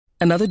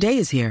Another day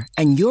is here,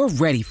 and you're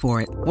ready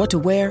for it. What to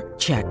wear?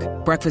 Check.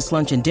 Breakfast,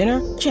 lunch, and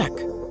dinner? Check.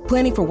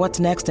 Planning for what's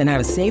next and how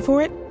to save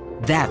for it?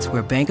 That's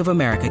where Bank of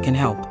America can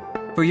help.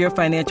 For your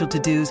financial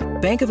to-dos,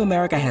 Bank of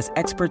America has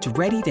experts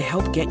ready to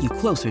help get you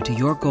closer to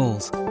your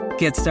goals.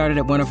 Get started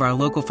at one of our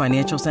local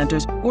financial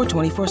centers or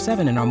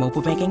 24/7 in our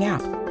mobile banking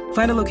app.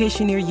 Find a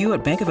location near you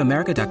at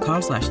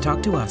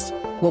bankofamerica.com/talktous.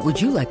 What would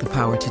you like the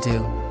power to do?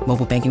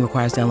 Mobile banking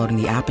requires downloading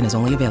the app and is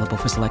only available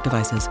for select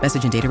devices.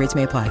 Message and data rates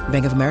may apply.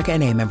 Bank of America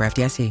N.A., member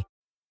FDIC.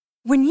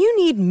 When you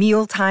need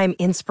mealtime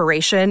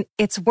inspiration,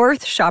 it's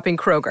worth shopping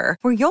Kroger,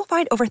 where you'll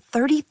find over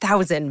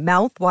 30,000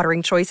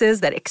 mouth-watering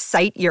choices that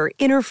excite your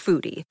inner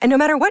foodie. And no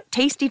matter what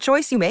tasty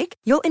choice you make,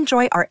 you'll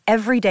enjoy our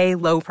everyday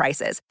low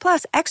prices,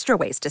 plus extra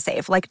ways to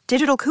save, like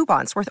digital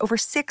coupons worth over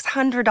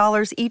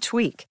 $600 each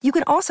week. You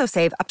can also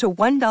save up to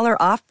 $1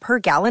 off per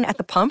gallon at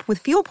the pump with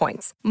fuel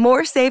points.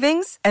 More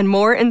savings and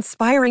more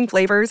inspiring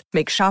flavors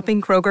make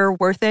shopping Kroger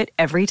worth it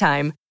every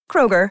time.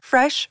 Kroger,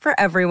 fresh for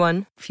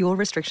everyone. Fuel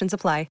restrictions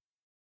apply.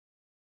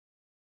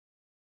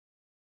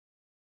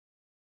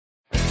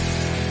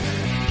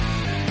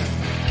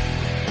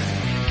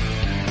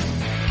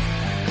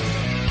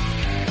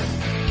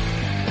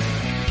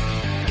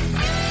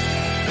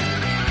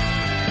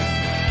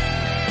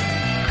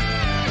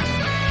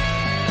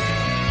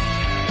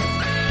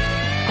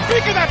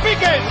 ¡Pique the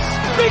Pickens!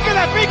 ¡Pique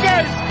the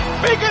Pickens!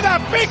 ¡Pique the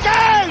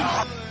Pickens!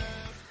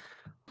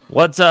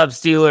 What's up,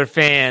 Steeler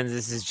fans?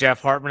 This is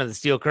Jeff Hartman of the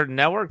Steel Curtain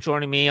Network.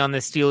 Joining me on the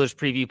Steelers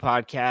Preview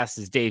Podcast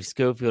is Dave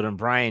Schofield and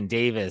Brian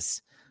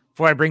Davis.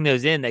 Before I bring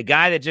those in, the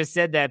guy that just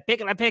said that, Pick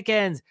the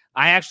Pickens,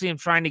 I actually am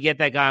trying to get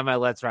that guy on my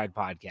Let's Ride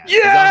podcast.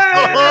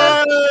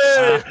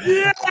 Yes!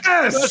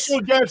 Yes!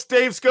 Special guest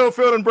Dave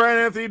Schofield and Brian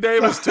Anthony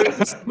Davis to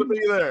be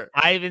there.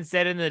 I even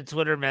said in the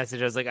Twitter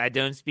message, I was like, I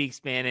don't speak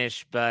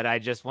Spanish, but I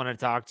just want to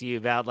talk to you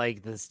about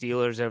like the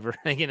Steelers over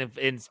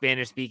in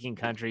Spanish-speaking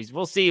countries.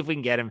 We'll see if we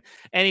can get him.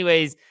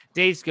 Anyways,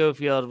 Dave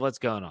Schofield, what's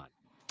going on?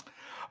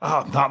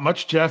 Not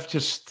much, Jeff.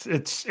 Just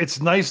it's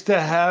nice to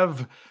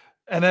have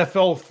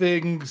NFL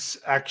things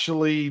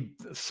actually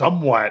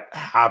somewhat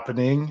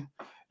happening.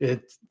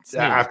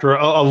 After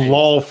a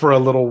lull for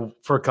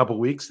a couple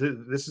weeks.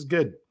 This is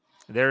good.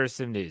 There is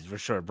some news for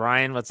sure.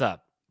 Brian, what's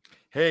up?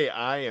 Hey,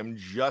 I am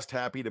just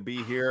happy to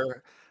be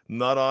here.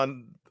 Not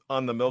on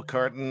the milk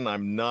carton.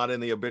 I'm not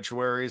in the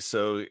obituaries,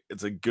 so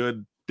it's a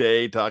good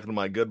day talking to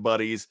my good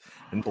buddies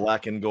in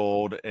black and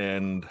gold.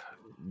 And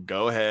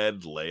go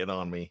ahead, lay it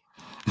on me.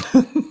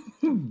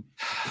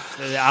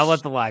 I'll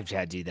let the live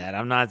chat do that.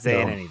 I'm not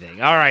saying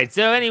anything. All right.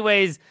 So,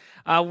 anyways,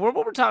 what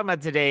we're talking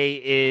about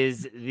today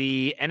is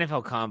the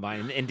NFL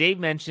Combine. And Dave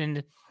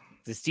mentioned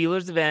the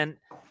Steelers event.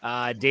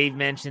 Dave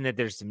mentioned that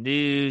there's some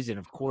news. And,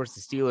 of course,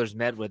 the Steelers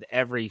met with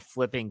every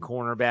flipping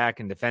cornerback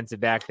and defensive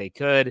back they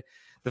could.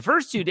 The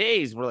first 2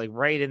 days were like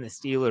right in the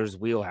Steelers'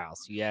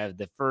 wheelhouse. You have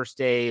the first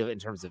day in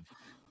terms of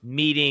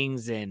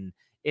meetings and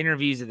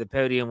interviews at the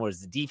podium was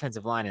the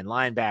defensive line and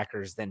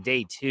linebackers. Then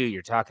day 2,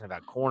 you're talking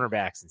about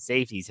cornerbacks and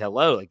safeties.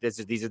 Hello, like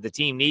these are the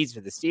team needs for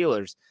the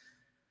Steelers.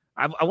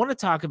 I want to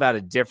talk about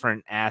a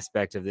different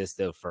aspect of this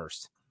though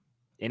first,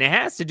 and it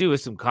has to do with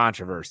some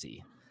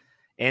controversy,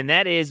 and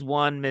that is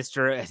one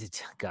Mr.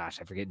 Gosh,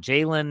 I forget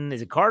Jalen.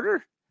 Is it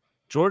Carter,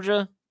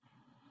 Georgia,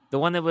 the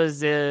one that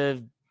was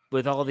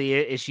with all the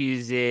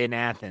issues in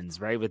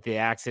Athens, right, with the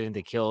accident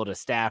that killed a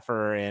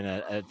staffer and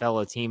a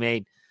fellow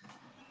teammate.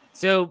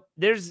 So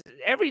there's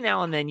every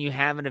now and then you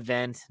have an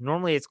event.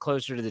 Normally it's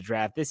closer to the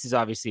draft. This is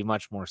obviously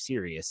much more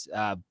serious.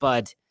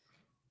 But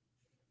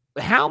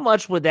how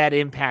much would that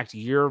impact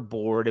your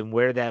board and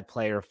where that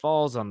player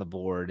falls on the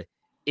board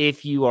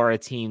if you are a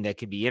team that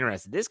could be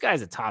interested? This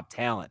guy's a top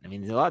talent. I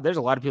mean, there's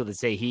a lot of people that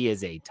say he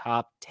is a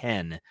top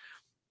 10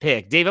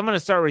 pick. Dave, I'm going to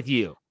start with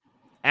you.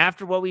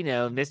 After what we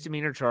know,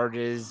 misdemeanor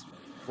charges,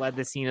 fled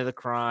the scene of the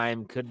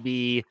crime, could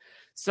be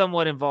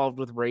somewhat involved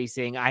with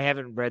racing. I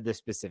haven't read the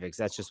specifics.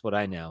 That's just what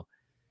I know.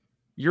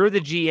 You're the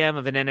GM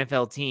of an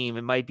NFL team.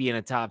 It might be in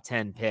a top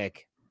 10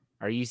 pick.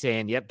 Are you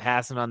saying, yep,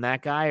 passing on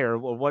that guy, or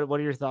what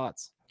are your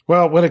thoughts?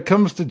 Well, when it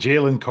comes to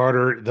Jalen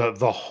Carter,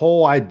 the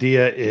whole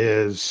idea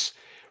is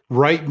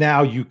right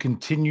now you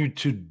continue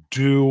to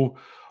do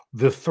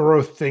the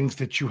thorough things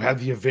that you have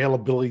the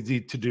availability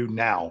to do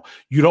now.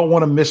 You don't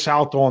want to miss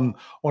out on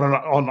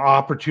an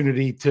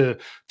opportunity to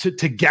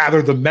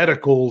gather the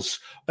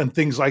medicals and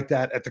things like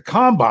that at the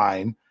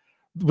combine,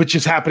 which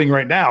is happening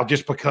right now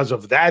just because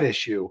of that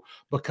issue,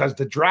 because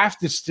the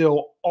draft is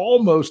still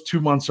almost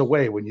 2 months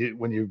away when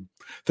you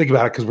think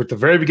about it, because we're at the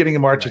very beginning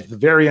of March, right. It's the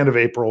very end of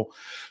April.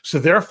 So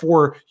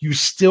therefore, you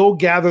still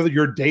gather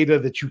your data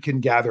that you can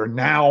gather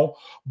now,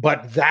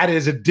 but that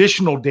is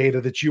additional data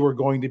that you are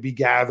going to be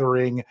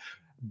gathering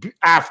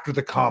after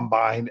the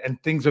combine and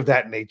things of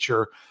that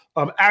nature.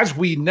 As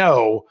we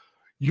know,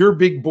 your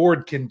big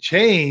board can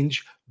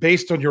change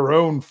based on your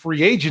own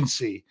free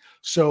agency.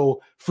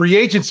 So free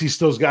agency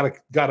still's got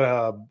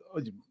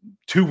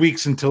 2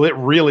 weeks until it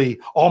really,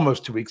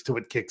 almost 2 weeks till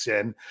it kicks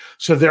in.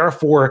 So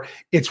therefore,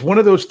 it's one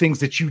of those things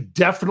that you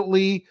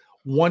definitely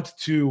want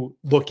to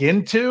look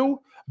into,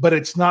 but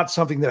it's not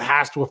something that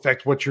has to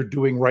affect what you're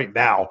doing right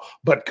now.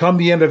 But come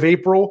the end of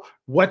April,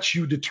 what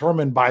you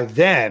determine by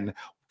then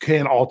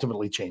can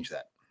ultimately change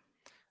that.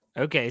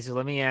 Okay, so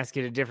let me ask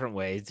it a different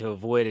way to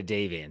avoid a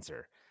Dave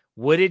answer.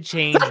 Would it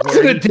change? That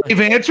wasn't a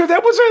Dave answer.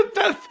 That was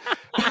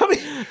I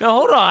mean, no,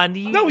 hold on.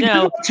 You're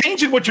not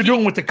changing what you're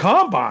doing with the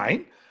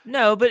combine.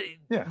 No, but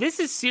this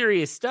is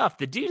serious stuff.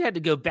 The dude had to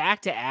go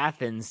back to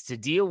Athens to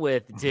deal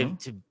with, to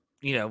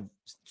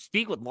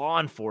speak with law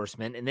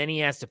enforcement, and then he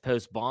has to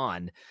post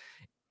bond.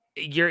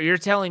 You're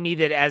telling me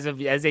that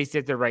as they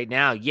sit there right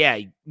now,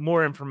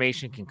 more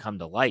information can come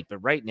to light. But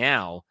right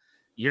now,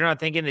 you're not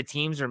thinking the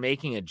teams are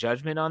making a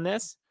judgment on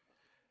this?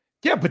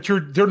 Yeah, but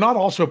they're not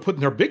also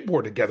putting their big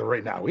board together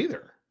right now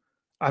either.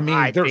 I mean,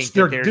 I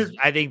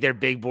think their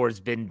big board's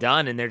been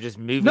done and they're just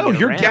moving. No,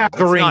 you're around.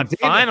 gathering.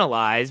 It's not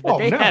finalized, but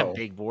they have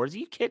big boards. Are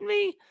you kidding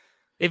me?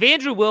 If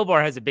Andrew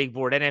Wilbar has a big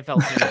board,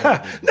 NFL team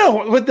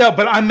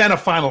but I meant a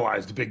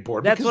finalized big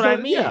board. That's what I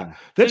mean. Yeah,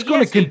 that's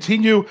going to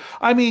continue.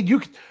 I mean,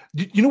 you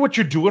know what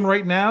you're doing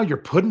right now? You're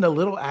putting a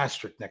little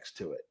asterisk next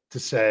to it to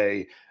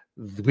say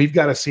we've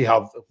got to see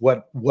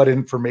what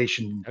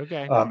information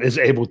is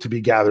able to be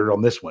gathered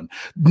on this one.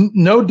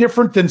 No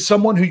different than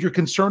someone who you're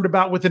concerned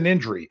about with an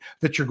injury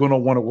that you're going to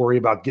want to worry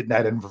about getting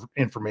that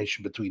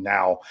information between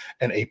now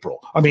and April.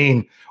 I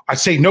mean, I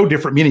say no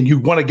different, meaning you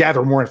want to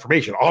gather more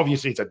information.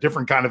 Obviously, it's a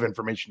different kind of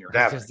information you're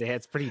gathering.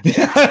 It's pretty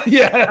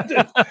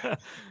yeah.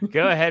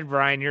 Go ahead,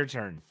 Brian, your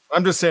turn.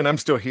 I'm just saying I'm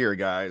still here,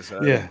 guys.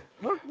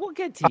 We'll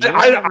get to you.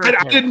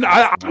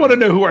 I want to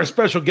know who our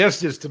special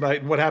guest is tonight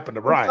and what happened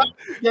to Brian.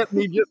 Get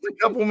me just a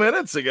couple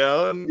minutes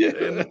ago,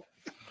 and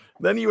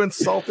then you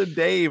insulted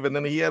Dave, and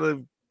then he had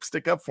to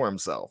stick up for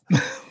himself.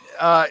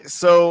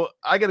 So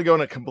I got to go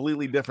in a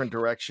completely different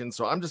direction.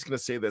 So I'm just going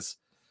to say this: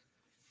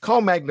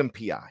 call Magnum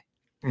PI,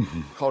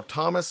 call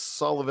Thomas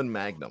Sullivan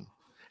Magnum,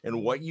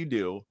 and what you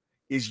do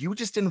is you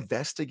just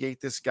investigate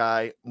this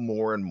guy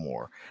more and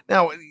more.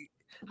 Now,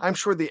 I'm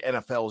sure the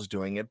NFL is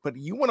doing it, but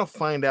you want to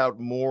find out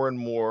more and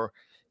more.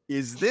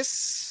 Is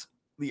this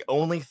the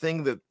only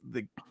thing that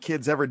the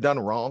kid's ever done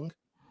wrong?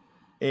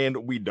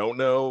 And we don't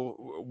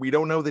know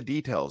the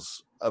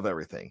details of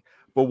everything.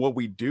 But what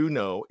we do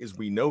know is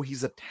we know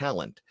he's a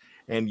talent,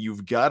 and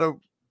you've got to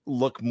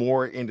look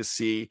more into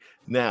see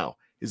now,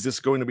 is this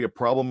going to be a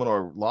problem in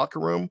our locker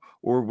room,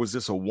 or was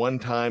this a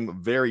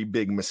one-time very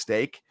big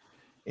mistake?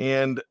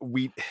 And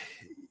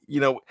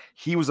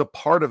he was a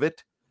part of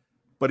it,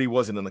 but he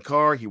wasn't in the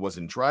car. He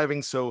wasn't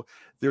driving. So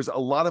there's a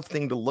lot of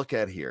thing to look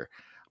at here.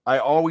 I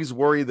always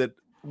worry that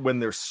when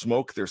there's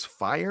smoke, there's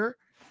fire,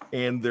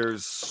 and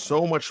there's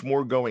so much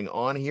more going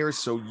on here.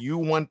 So you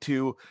want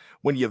to,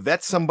 when you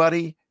vet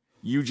somebody,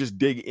 you just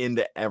dig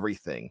into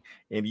everything,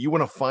 and you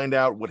want to find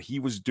out what he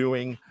was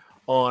doing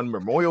on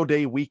Memorial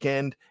Day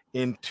weekend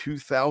in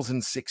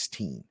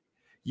 2016.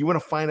 You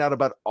want to find out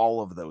about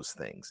all of those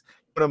things.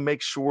 You want to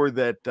make sure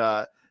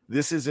that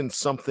this isn't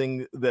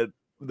something that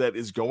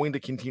is going to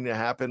continue to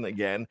happen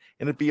again,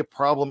 and it'd be a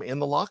problem in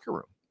the locker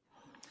room.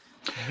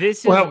 This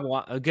is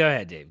go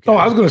ahead, Dave.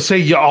 I was going to say,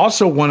 you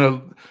also want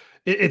to,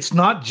 it's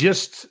not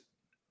just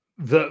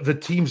the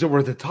teams that were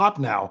at the top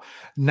now.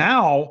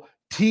 Now,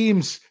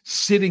 teams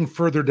sitting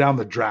further down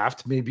the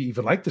draft, maybe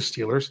even like the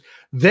Steelers,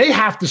 they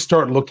have to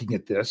start looking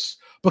at this,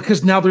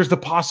 because now there's the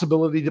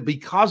possibility that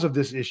because of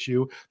this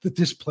issue that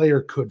this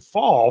player could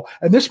fall.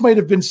 And this might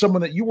have been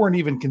someone that you weren't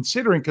even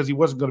considering because he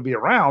wasn't going to be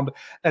around.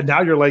 And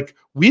now you're like,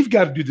 we've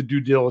got to do the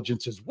due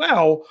diligence as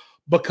well,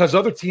 because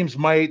other teams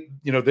might,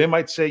 they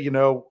might say,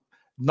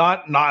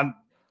 not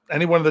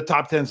anyone in the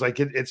top 10 is like,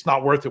 it's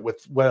not worth it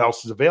with what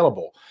else is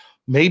available.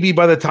 Maybe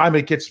by the time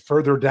it gets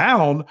further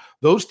down,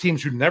 those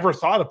teams who never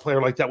thought a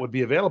player like that would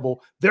be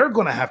available, they're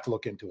going to have to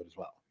look into it as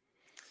well.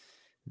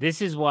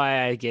 This is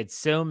why I get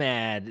so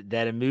mad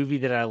that a movie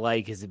that I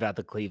like is about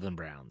the Cleveland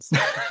Browns,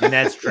 and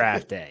that's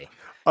Draft Day.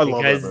 I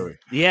love that movie.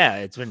 Yeah,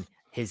 it's when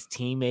his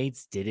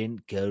teammates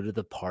didn't go to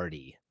the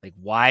party. Like,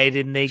 why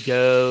didn't they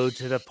go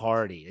to the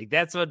party? Like,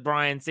 that's what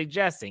Brian's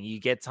suggesting. You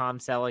get Tom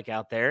Selleck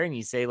out there and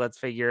you say, let's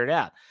figure it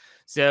out.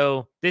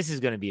 So this is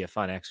going to be a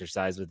fun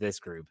exercise with this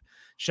group.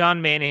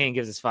 Sean Manahan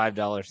gives us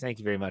 $5. Thank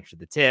you very much for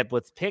the tip.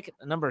 With pick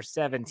number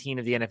 17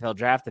 of the NFL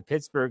draft, the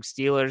Pittsburgh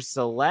Steelers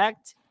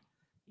select.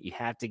 You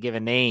have to give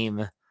a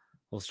name.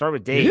 We'll start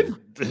with Dave.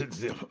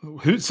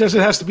 Who says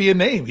it has to be a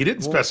name? He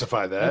didn't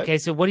specify that. Okay,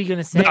 so what are you going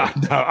to say? No,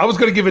 I was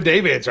going to give a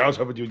Dave answer. I was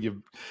hoping you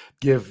would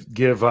give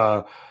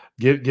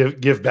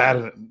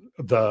Bad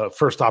the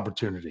first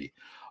opportunity.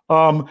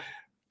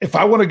 If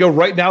I want to go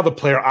right now, the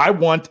player I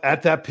want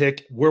at that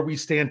pick, where we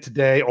stand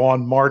today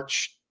on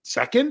March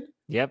 2nd.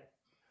 Yep.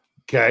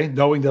 Okay,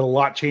 knowing that a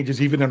lot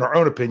changes even in our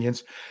own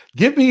opinions.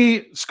 Give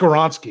me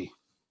Skoronski.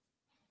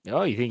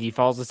 Oh, you think he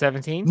falls to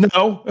 17?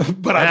 No,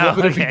 but I'd love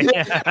it if he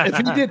did. If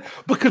he did,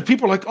 because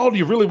people are like, oh, do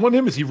you really want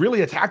him? Is he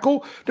really a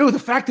tackle? No, the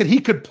fact that he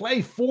could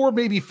play 4,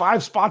 maybe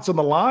 5 spots on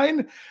the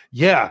line,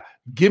 yeah,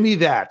 give me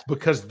that.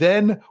 Because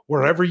then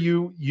wherever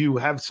you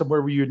have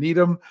somewhere where you need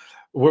him,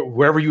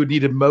 wherever you would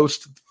need him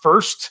most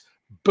first,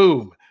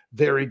 boom,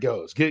 there he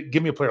goes.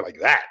 Give me a player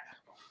like that.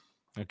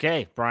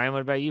 Okay, Brian,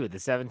 what about you? With the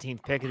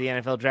 17th pick of the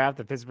NFL draft,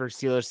 the Pittsburgh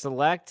Steelers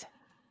select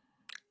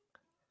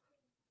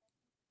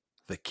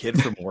the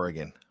kid from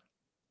Oregon,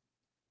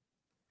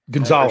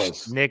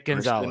 Gonzalez. Nick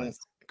Gonzalez.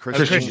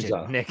 Christian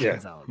Gonzalez. Nick Yeah.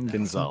 Gonzalez.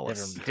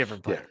 Gonzalez.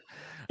 Different player.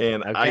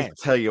 And Okay. I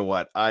tell you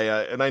what,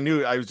 I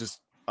knew I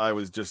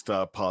was just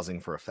pausing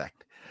for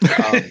effect.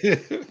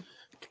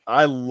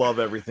 I love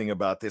everything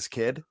about this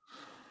kid.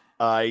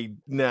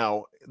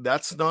 Now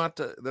that's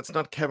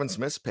not Kevin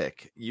Smith's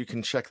pick. You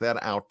can check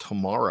that out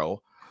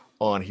tomorrow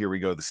on Here We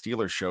Go, the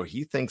Steelers show.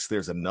 He thinks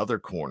there's another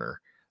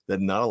corner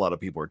that not a lot of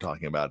people are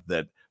talking about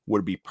that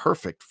would be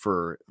perfect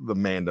for the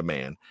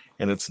man-to-man,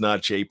 and it's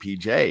not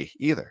JPJ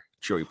either.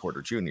 Joey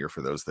Porter Jr.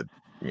 for those that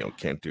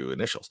can't do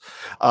initials.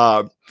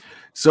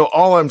 So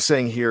all I'm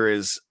saying here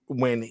is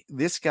when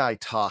this guy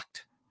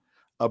talked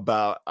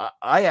about,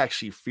 I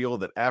actually feel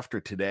that after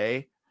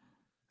today,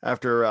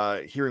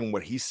 after hearing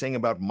what he's saying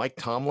about Mike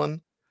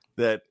Tomlin,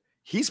 that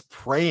he's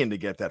praying to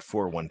get that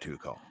 4-1-2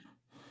 call.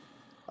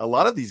 A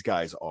lot of these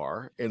guys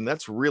are, and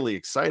that's really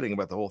exciting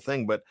about the whole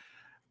thing. But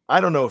I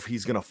don't know if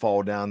he's going to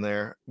fall down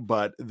there,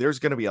 but there's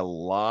going to be a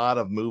lot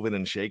of moving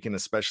and shaking,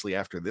 especially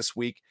after this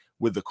week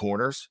with the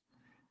corners.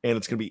 And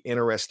it's going to be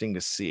interesting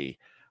to see.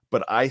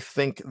 But I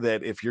think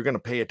that if you're going to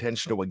pay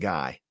attention to a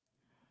guy,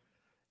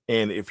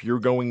 and if you're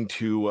going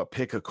to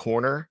pick a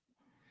corner,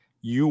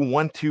 you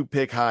want to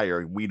pick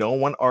higher. We don't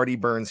want Artie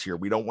Burns here.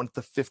 We don't want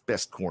the 5th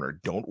best corner.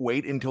 Don't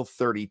wait until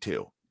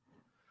 32.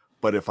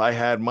 But if I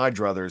had my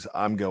druthers,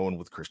 I'm going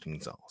with Christian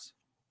Gonzalez.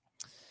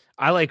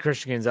 I like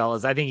Christian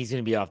Gonzalez. I think he's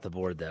going to be off the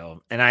board,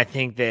 though. And I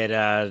think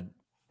that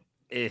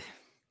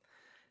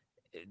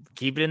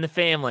keep it in the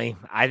family.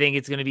 I think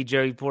it's going to be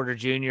Joey Porter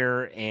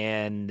Jr.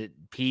 and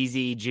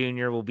Peasy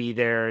Jr. will be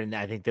there. And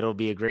I think that'll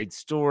be a great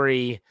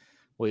story.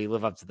 Will he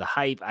live up to the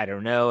hype? I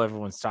don't know.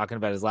 Everyone's talking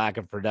about his lack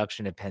of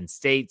production at Penn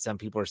State. Some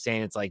people are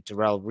saying it's like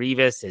Darrelle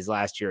Revis, his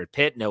last year at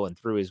Pitt. No one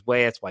threw his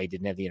way. That's why he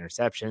didn't have the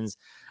interceptions.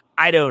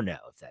 I don't know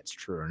if that's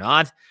true or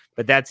not,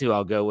 but that's who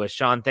I'll go with.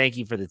 Sean, thank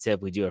you for the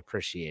tip. We do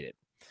appreciate it.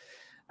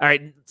 All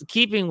right,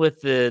 keeping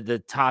with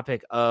the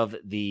topic of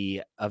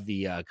the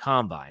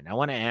combine, I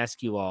want to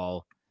ask you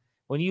all,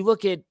 when you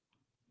look at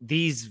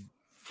these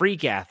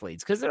freak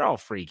athletes, because they're all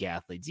freak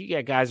athletes, you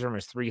got guys who are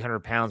almost 300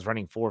 pounds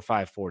running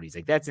 4.5 40s.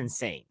 Like, that's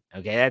insane.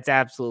 Okay, that's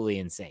absolutely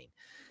insane.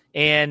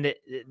 And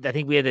I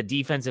think we had a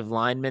defensive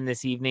lineman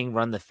this evening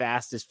run the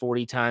fastest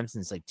 40 times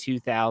since like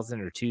 2000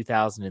 or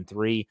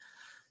 2003.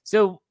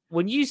 So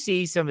when you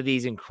see some of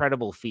these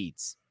incredible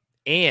feats,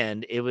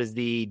 and it was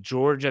the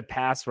Georgia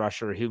pass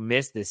rusher who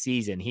missed the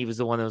season. He was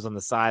the one that was on the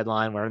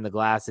sideline wearing the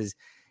glasses.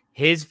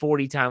 His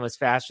 40 time was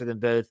faster than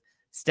both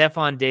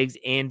Stephon Diggs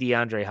and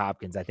DeAndre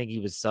Hopkins. I think he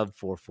was sub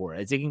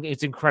 4.4.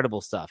 It's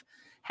incredible stuff.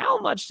 How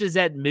much does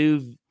that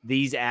move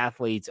these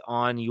athletes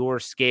on your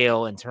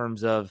scale in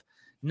terms of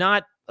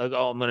not like,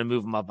 oh, I'm going to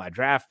move them up my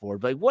draft board,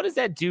 but like, what does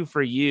that do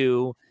for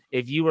you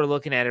if you were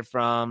looking at it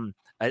from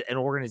an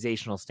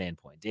organizational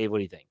standpoint? Dave, what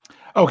do you think?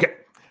 Okay.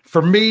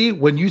 For me,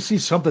 when you see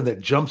something that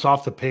jumps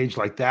off the page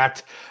like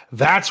that,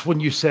 that's when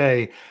you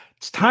say,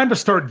 it's time to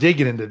start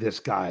digging into this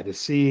guy to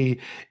see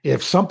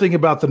if something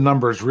about the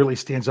numbers really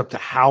stands up to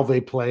how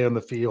they play on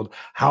the field,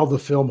 how the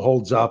film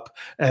holds up,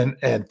 and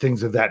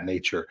things of that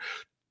nature.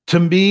 To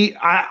me,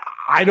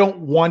 I don't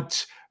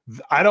want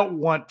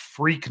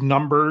freak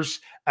numbers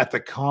at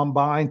the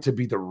combine to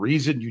be the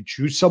reason you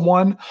choose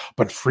someone,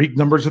 but freak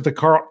numbers at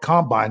the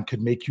combine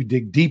could make you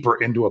dig deeper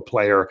into a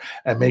player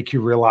and make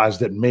you realize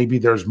that maybe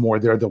there's more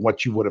there than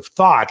what you would have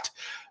thought.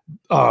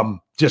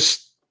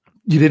 Just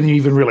you didn't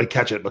even really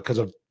catch it because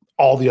of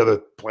all the other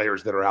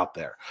players that are out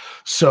there.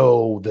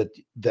 So that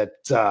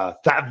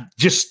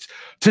just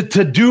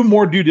to do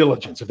more due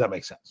diligence, if that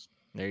makes sense.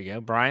 There you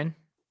go, Brian.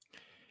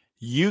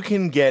 You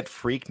can get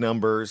freak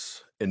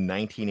numbers in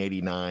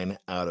 1989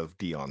 out of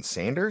Deion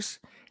Sanders,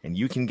 and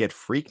you can get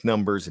freak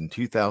numbers in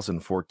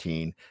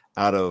 2014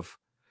 out of,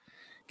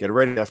 get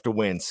ready to have to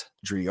wince,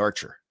 Dre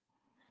Archer.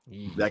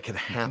 That could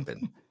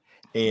happen.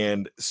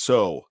 And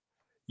so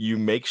you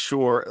make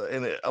sure,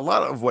 and a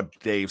lot of what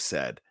Dave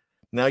said,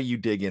 now you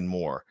dig in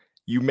more.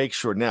 You make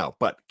sure now,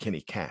 but can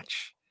he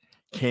catch?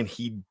 Can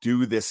he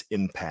do this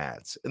in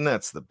pads? And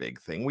that's the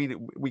big thing.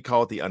 We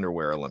call it the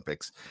underwear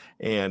Olympics.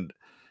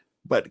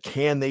 But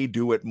can they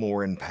do it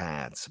more in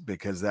pads?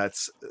 Because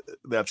that's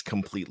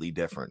completely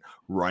different.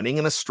 Running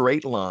in a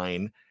straight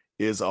line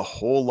is a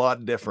whole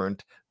lot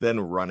different than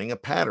running a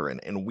pattern.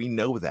 And we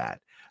know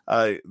that.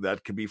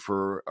 That could be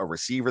for a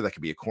receiver. That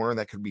could be a corner.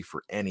 That could be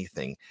for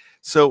anything.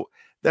 So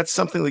that's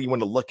something that you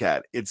want to look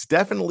at. It's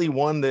definitely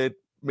one that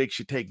makes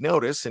you take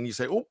notice and you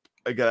say, oh,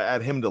 I got to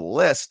add him to the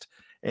list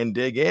and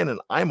dig in, and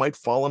I might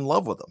fall in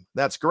love with him.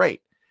 That's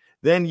great.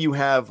 Then you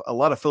have a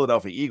lot of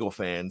Philadelphia Eagle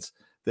fans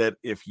that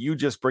if you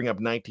just bring up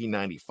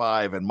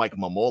 1995 and Mike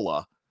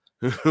Mamola,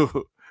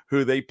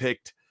 who they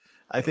picked,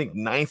 I think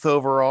 9th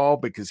overall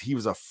because he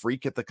was a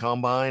freak at the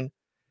combine,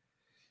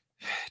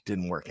 it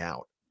didn't work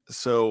out.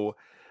 So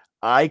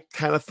I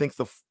kind of think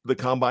the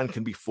combine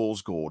can be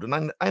fool's gold.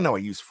 And I know I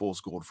use fool's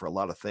gold for a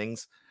lot of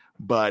things,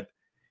 but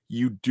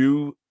you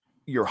do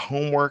your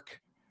homework,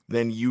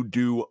 then you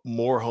do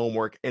more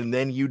homework, and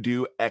then you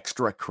do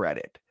extra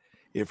credit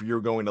if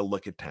you're going to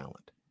look at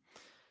talent.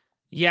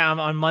 Yeah,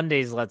 on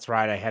Monday's Let's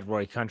Ride, I had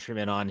Roy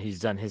Countryman on, who's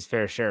done his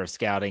fair share of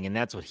scouting, and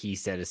that's what he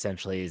said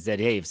essentially is that,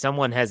 hey, if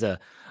someone has a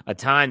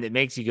time that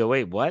makes you go,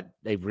 wait, what?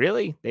 They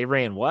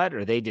ran what?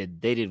 Or they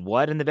did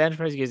what in the bench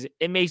press? Because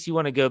it makes you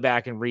want to go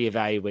back and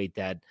reevaluate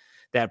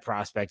that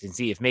prospect and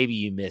see if maybe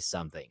you missed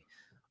something.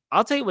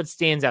 I'll tell you what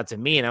stands out to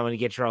me, and I want to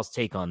get Charles'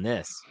 take on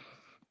this.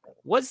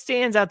 What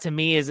stands out to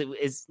me is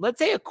let's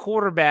say a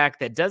quarterback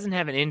that doesn't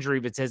have an injury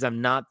but says,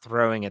 I'm not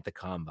throwing at the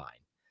combine.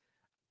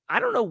 I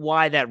don't know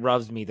why that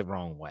rubs me the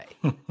wrong way.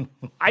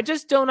 I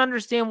just don't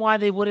understand why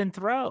they wouldn't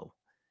throw.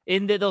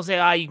 And they'll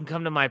say, you can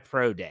come to my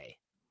pro day.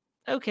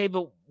 Okay,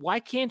 but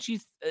why can't you?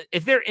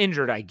 If they're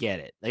injured, I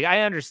get it. Like,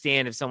 I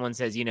understand if someone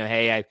says,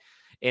 hey,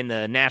 in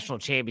the national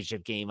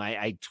championship game,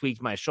 I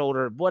tweaked my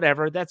shoulder,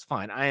 whatever, that's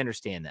fine. I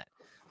understand that.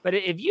 But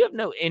if you have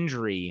no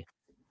injury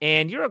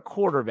and you're a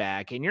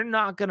quarterback and you're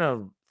not going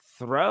to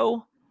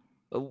throw,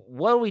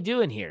 what are we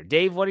doing here?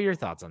 Dave, what are your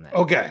thoughts on that?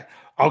 Okay.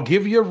 I'll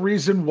give you a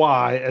reason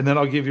why, and then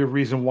I'll give you a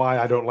reason why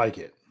I don't like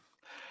it.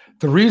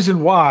 The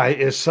reason why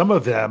is some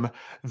of them,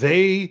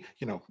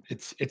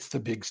 it's the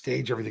big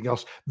stage, everything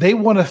else. They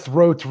want to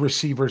throw to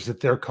receivers that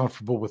they're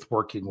comfortable with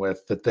working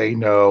with, that they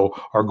know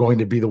are going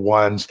to be the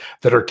ones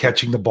that are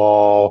catching the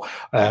ball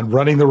and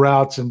running the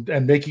routes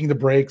and making the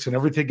breaks and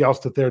everything else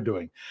that they're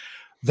doing.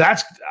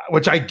 That's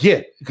which I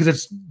get, because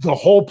it's the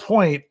whole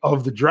point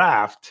of the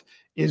draft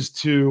is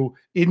to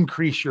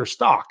increase your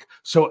stock.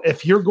 So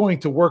if you're going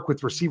to work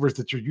with receivers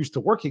that you're used to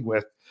working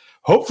with,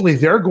 hopefully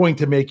they're going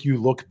to make you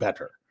look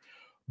better.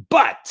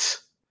 But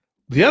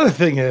the other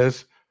thing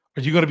is,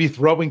 are you going to be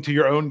throwing to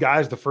your own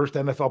guys the first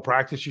NFL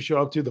practice you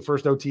show up to, the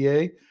first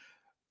OTA?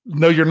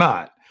 No, you're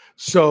not.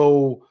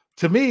 So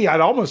to me, I'd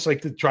almost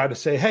like to try to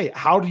say, hey,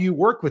 how do you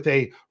work with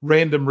a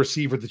random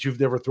receiver that you've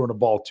never thrown a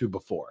ball to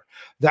before?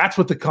 That's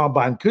what the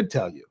combine could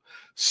tell you.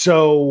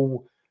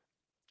 So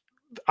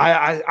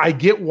I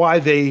get why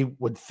they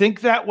would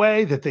think that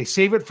way, that they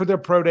save it for their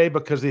pro day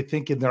because they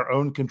think in their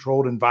own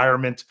controlled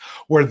environment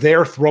where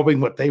they're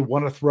throwing what they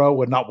want to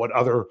throw and not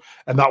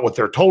what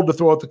they're told to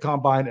throw at the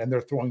combine, and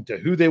they're throwing to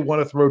who they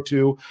want to throw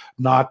to,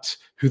 not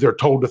who they're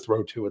told to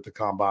throw to at the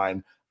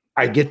combine.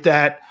 I get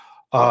that.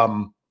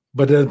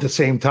 But at the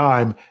same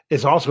time,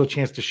 it's also a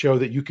chance to show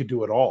that you could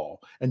do it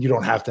all and you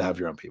don't have to have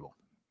your own people.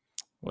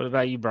 What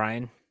about you,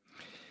 Brian?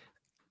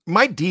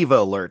 My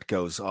diva alert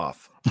goes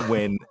off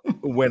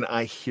when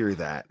I hear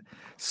that.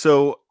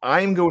 So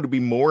I'm going to be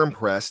more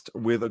impressed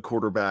with a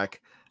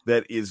quarterback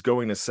that is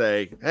going to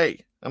say,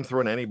 hey, I'm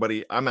throwing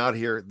anybody. I'm out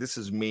here. This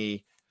is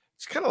me.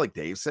 It's kind of like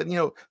Dave said,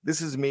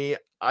 this is me.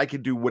 I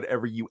could do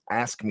whatever you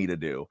ask me to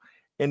do.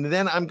 And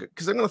then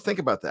because I'm going to think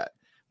about that,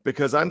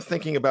 because I'm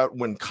thinking about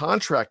when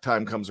contract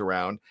time comes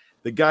around,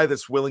 the guy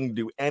that's willing to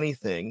do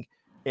anything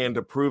and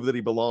to prove that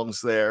he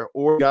belongs there,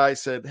 or the guy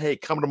said, hey,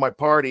 come to my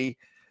party,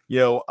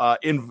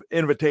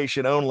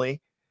 invitation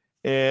only,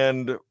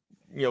 and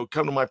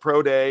come to my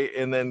pro day,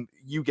 and then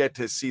you get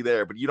to see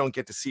there, but you don't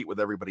get to see it with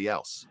everybody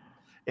else.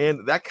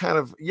 And that kind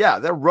of,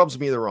 that rubs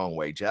me the wrong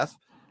way, Jeff.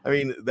 I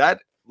mean,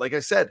 that, like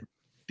I said,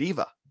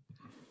 diva.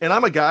 And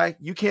I'm a guy,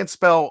 you can't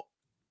spell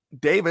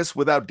Davis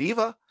without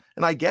diva,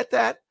 and I get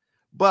that,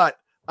 but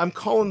I'm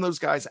calling those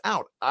guys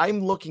out. I'm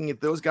looking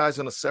at those guys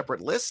on a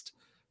separate list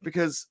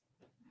because,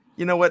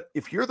 you know what?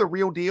 If you're the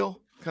real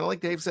deal, kind of like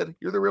Dave said,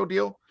 you're the real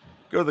deal,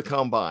 go to the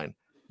combine.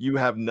 You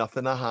have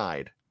nothing to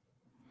hide.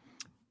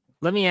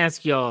 Let me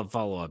ask y'all a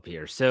follow-up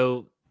here.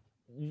 So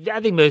I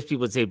think most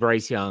people would say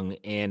Bryce Young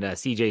and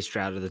CJ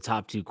Stroud are the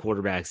top two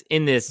quarterbacks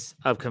in this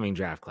upcoming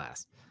draft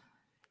class.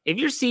 If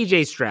you're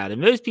CJ Stroud,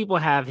 and most people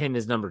have him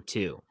as number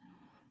 2,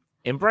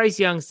 and Bryce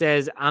Young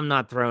says, I'm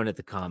not throwing at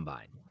the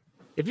combine.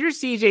 If you're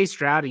CJ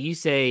Stroud and you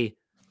say,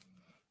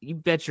 you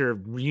bet your,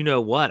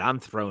 I'm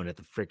throwing at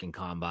the freaking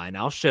combine,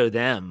 I'll show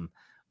them.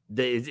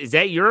 Is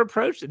that your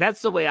approach?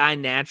 That's the way I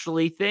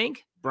naturally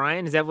think.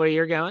 Brian, is that where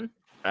you're going?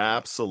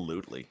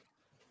 Absolutely.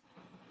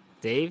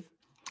 Dave?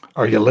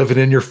 Are you living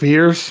in your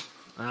fears?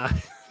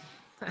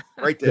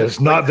 Right there. It's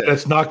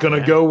not going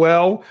to go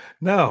well.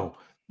 No.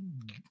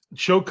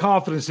 Show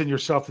confidence in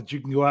yourself that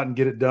you can go out and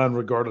get it done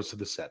regardless of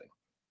the setting.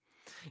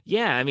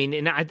 Yeah, I mean,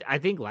 and I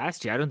think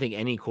last year, I don't think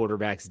any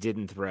quarterbacks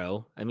didn't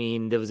throw. I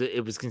mean,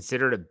 it was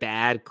considered a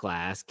bad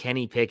class.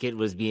 Kenny Pickett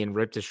was being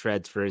ripped to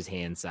shreds for his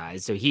hand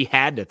size, so he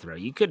had to throw.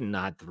 You could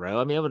not throw.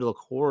 I mean, it would look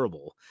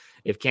horrible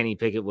if Kenny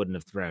Pickett wouldn't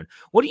have thrown.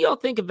 What do y'all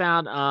think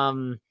about,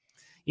 I'm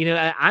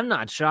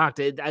not shocked.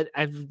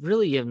 I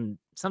really am.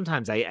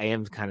 Sometimes I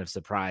am kind of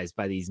surprised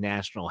by these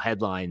national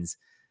headlines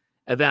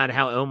about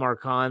how Omar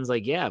Khan's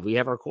like, yeah, we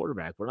have our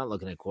quarterback. We're not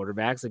looking at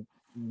quarterbacks. Like,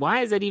 why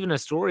is that even a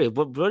story?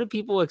 What do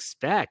people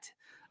expect?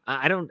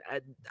 I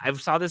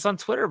saw this on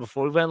Twitter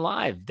before we went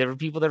live. There were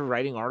people that were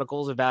writing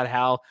articles about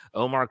how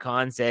Omar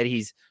Khan said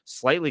he's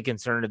slightly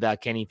concerned about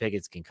Kenny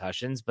Pickett's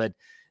concussions, but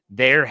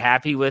they're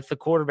happy with the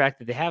quarterback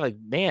that they have. Like,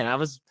 man, I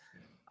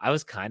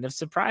was kind of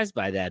surprised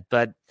by that,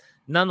 but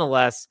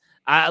nonetheless,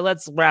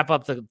 let's wrap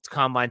up the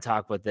combine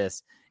talk with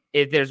this.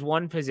 if there's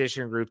one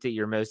position group that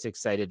you're most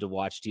excited to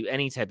watch do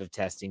any type of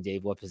testing,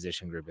 Dave, what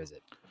position group is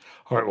it?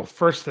 All right. Well,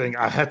 first thing,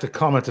 I had to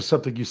comment to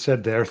something you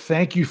said there.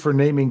 Thank you for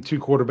naming 2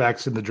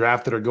 quarterbacks in the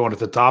draft that are going at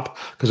the top,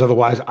 because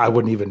otherwise I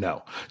wouldn't even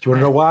know. Do you want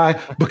to know why?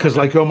 Because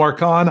like Omar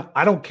Khan,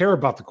 I don't care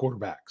about the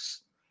quarterbacks.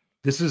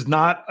 This is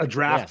not a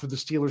draft for the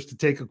Steelers to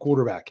take a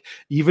quarterback.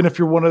 Even if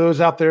you're one of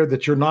those out there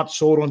that you're not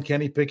sold on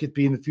Kenny Pickett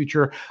being the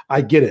future,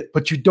 I get it.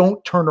 But you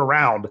don't turn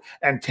around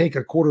and take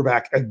a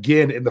quarterback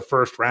again in the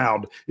first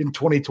round in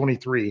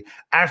 2023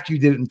 after you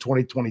did it in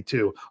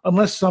 2022,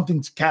 unless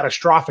something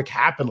catastrophic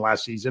happened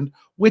last season,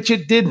 which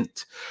it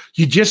didn't.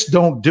 You just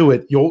don't do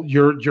it.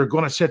 You're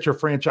going to set your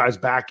franchise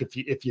back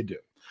if you do.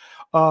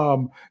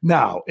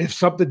 Now, if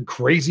something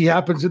crazy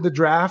happens in the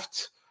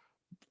draft,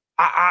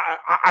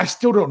 I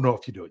still don't know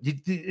if you do it.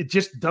 It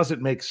just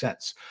doesn't make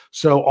sense.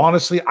 So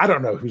honestly, I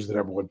don't know who's the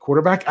number 1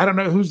 quarterback. I don't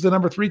know who's the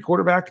number 3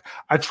 quarterback.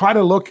 I try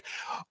to look,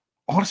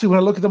 honestly, when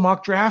I look at the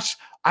mock drafts,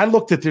 I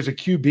looked at there's a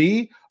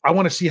QB. I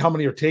want to see how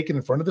many are taken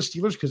in front of the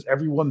Steelers, because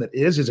everyone that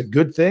is a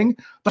good thing.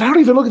 But I don't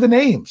even look at the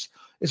names.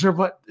 Is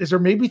there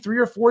maybe 3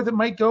 or 4 that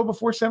might go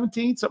before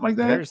 17, something like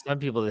that? There's some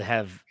people that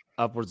have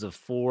upwards of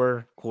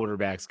 4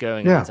 quarterbacks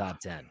going in the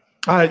top 10.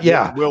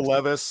 Will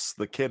Levis,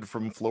 the kid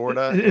from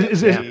Florida.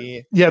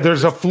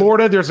 There's a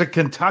Florida, there's a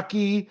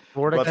Kentucky,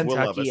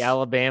 Kentucky,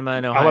 Alabama,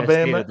 and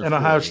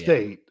Ohio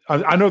State.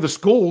 I know the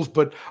schools,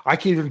 but I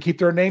can't even keep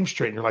their names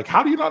straight. And you're like,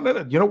 how do you not know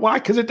that? You know why?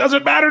 Because it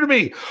doesn't matter to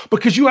me.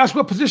 Because you ask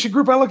what position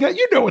group I look at,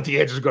 you know what the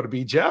answer is going to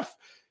be, Jeff.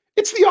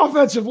 It's the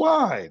offensive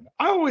line.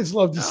 I always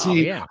love to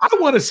see. I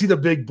want to see the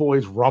big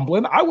boys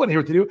rumbling. I want to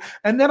hear what they do,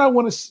 and then I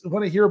want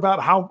to hear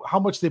about how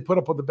much they put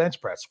up on the bench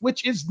press,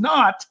 which is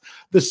not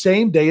the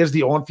same day as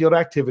the on-field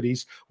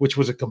activities, which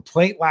was a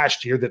complaint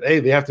last year that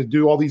they have to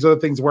do all these other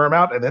things to wear them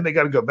out, and then they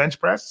got to go bench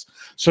press.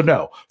 So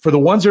no, for the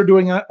ones that are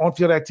doing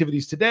on-field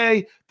activities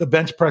today, the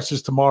bench press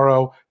is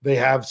tomorrow. They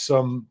have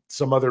some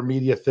other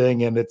media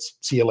thing, and it's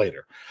see you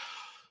later.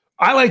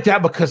 I like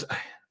that because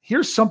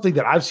here's something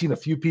that I've seen a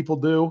few people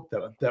do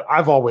that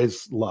I've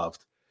always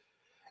loved.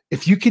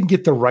 If you can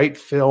get the right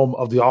film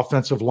of the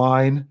offensive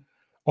line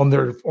on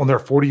their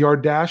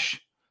 40-yard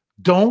dash,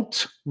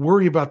 don't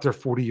worry about their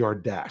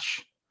 40-yard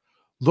dash.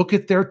 Look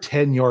at their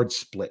 10-yard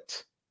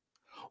split.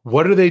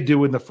 What do they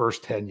do in the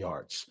first 10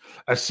 yards?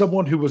 As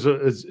someone who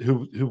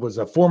was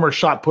a former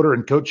shot putter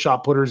and coach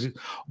shot putters,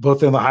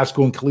 both in the high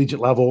school and collegiate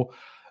level,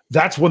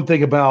 that's one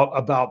thing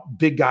about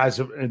big guys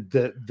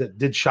that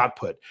did shot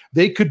put.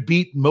 They could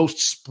beat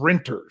most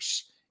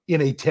sprinters in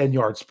a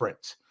 10-yard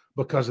sprint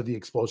because of the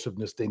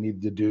explosiveness they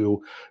needed to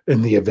do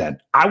in the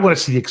event. I want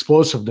to see the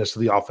explosiveness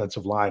of the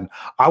offensive line.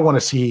 I want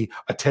to see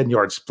a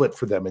 10-yard split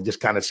for them and just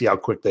kind of see how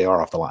quick they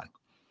are off the line.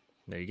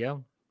 There you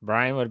go.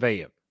 Brian, what about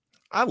you?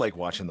 I like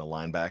watching the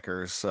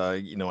linebackers.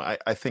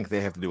 I think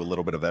they have to do a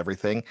little bit of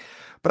everything.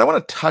 But I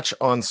want to touch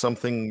on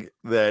something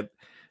that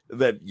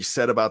you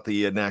said about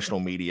the national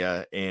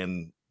media.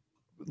 And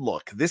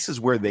look, this is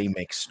where they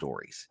make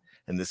stories,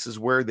 and this is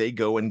where they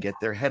go and get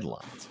their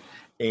headlines,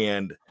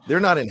 and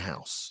they're not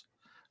in-house.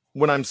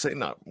 When I'm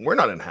saying we're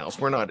not in-house,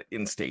 we're not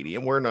in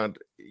stadium, we're not,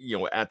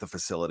 at the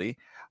facility,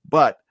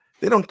 but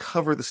they don't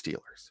cover the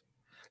Steelers.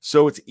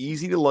 So it's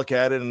easy to look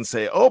at it and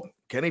say, oh,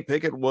 Kenny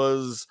Pickett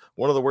was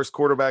one of the worst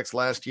quarterbacks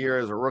last year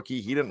as a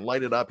rookie. He didn't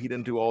light it up. He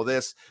didn't do all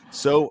this.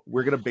 So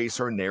we're going to base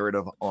our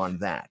narrative on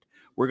that.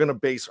 We're going to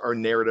base our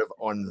narrative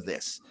on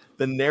this.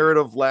 The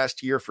narrative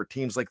last year for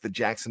teams like the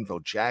Jacksonville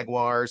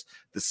Jaguars,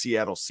 the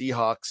Seattle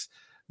Seahawks,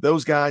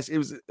 those guys, it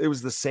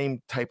was the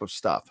same type of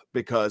stuff,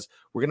 because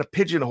we're going to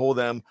pigeonhole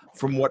them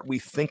from what we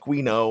think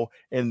we know,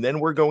 and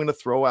then we're going to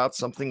throw out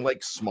something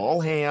like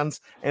small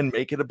hands and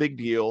make it a big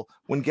deal,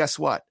 when guess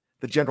what?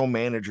 The general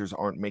managers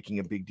aren't making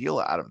a big deal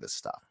out of this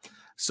stuff.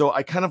 So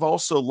I kind of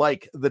also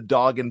like the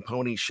dog and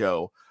pony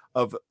show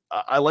of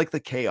I like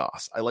the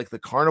chaos. I like the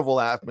carnival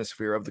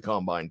atmosphere of the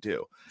combine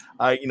too.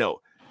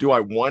 Do I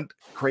want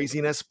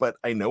craziness? But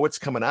I know it's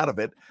coming out of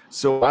it.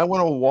 So I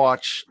want to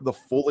watch the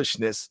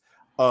foolishness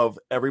of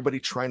everybody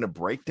trying to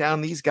break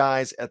down these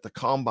guys at the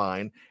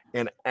combine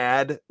and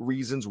add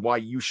reasons why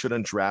you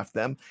shouldn't draft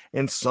them.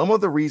 And some of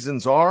the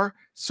reasons are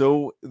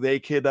so they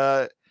could,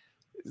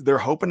 they're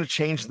hoping to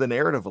change the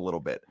narrative a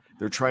little bit.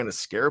 They're trying to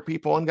scare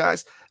people on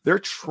guys. They're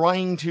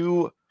trying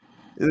to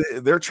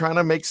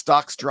make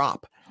stocks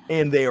drop.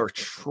 And they are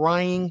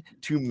trying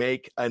to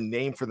make a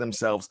name for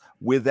themselves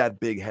with that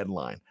big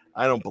headline.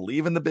 I don't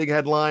believe in the big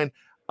headline.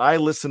 I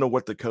listen to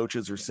what the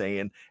coaches are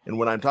saying. And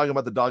when I'm talking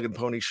about the dog and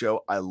pony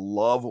show, I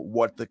love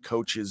what the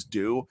coaches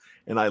do.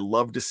 And I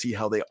love to see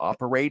how they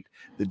operate,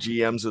 the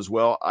GMs as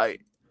well.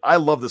 I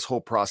love this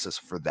whole process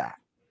for that.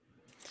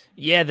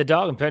 Yeah, the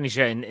dog and pony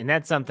show. And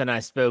that's something I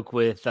spoke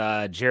with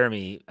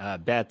Jeremy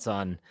Betts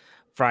on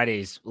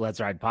Friday's Let's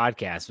Ride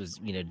podcast was,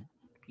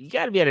 you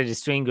got to be able to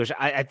distinguish.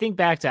 I think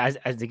back to,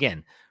 as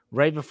again,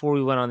 right before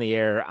we went on the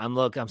air, I'm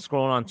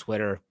scrolling on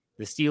Twitter.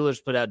 The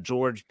Steelers put out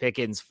George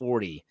Pickens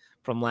 40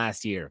 from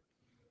last year.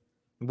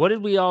 What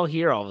did we all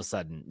hear all of a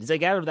sudden? It's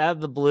like out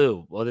of the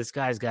blue. Well, this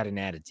guy's got an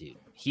attitude.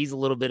 He's a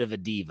little bit of a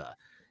diva.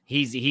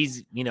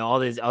 He's all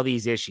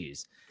these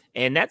issues.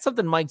 And that's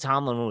something Mike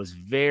Tomlin was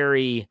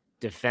very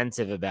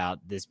defensive about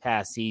this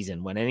past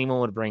season. When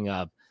anyone would bring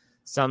up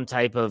some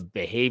type of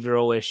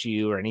behavioral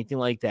issue or anything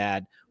like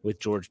that with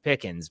George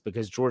Pickens,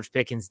 because George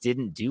Pickens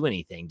didn't do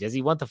anything. Does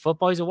he want the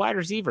football? He's a wide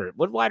receiver.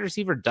 What wide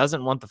receiver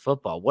doesn't want the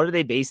football? What are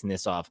they basing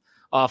this off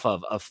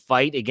of? A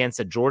fight against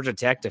a Georgia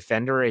Tech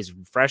defender his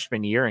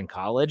freshman year in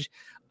college?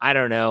 I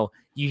don't know.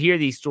 You hear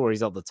these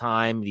stories all the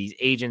time. These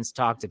agents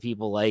talk to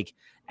people like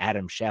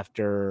Adam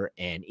Schefter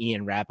and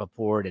Ian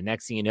Rappaport, and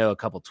next thing you know, a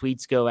couple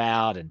tweets go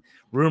out and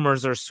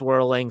rumors are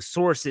swirling.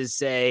 Sources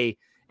say,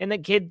 and the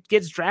kid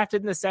gets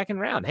drafted in the second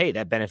round. Hey,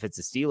 that benefits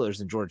the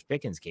Steelers in George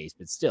Pickens' case,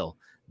 but still,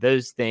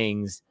 those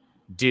things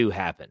do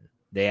happen.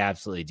 They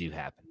absolutely do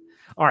happen.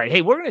 All right,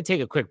 hey, we're going to take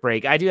a quick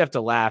break. I do have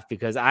to laugh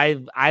because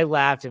I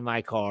laughed in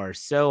my car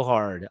so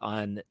hard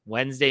on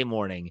Wednesday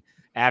morning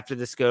after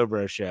the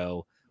Scobro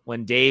show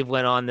when Dave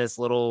went on this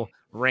little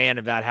rant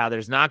about how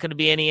there's not going to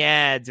be any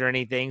ads or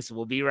anything, so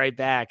we'll be right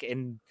back.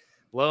 And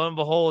lo and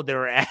behold, there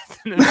were ads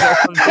in the middle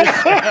of the show.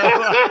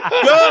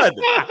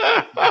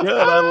 Good.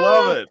 I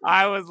love it.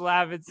 I was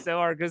laughing so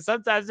hard because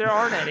sometimes there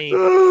aren't any.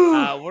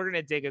 We're going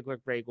to take a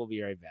quick break. We'll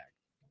be right back.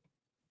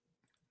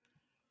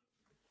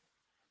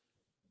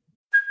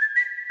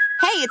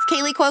 Hey, it's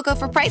Kaylee Cuoco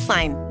for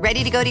Priceline.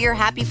 Ready to go to your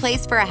happy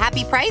place for a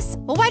happy price?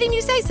 Well, why didn't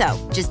you say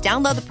so? Just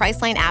download the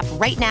Priceline app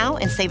right now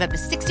and save up to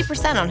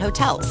 60% on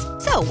hotels.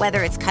 So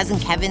whether it's Cousin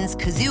Kevin's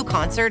Kazoo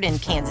Concert in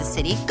Kansas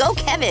City, go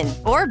Kevin,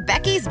 or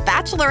Becky's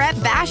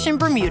Bachelorette Bash in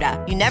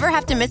Bermuda, you never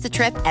have to miss a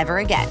trip ever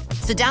again.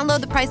 So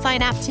download the Priceline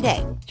app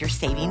today. Your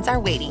savings are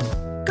waiting.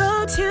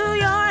 Go to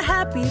your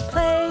happy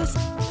place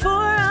for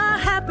a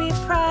happy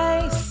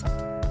price.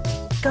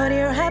 Go to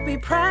your happy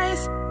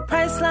price,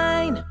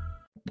 Priceline.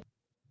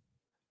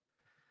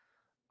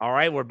 All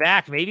right, we're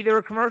back. Maybe there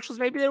were commercials,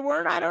 maybe there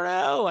weren't. I don't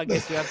know. I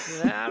guess you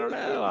have to, I don't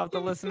know. I'll have to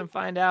listen and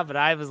find out. But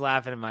I was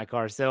laughing in my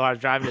car. So I was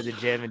driving to the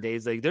gym and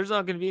Dave's like, there's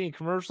not going to be any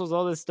commercials,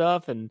 all this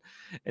stuff. And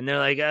they're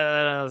like,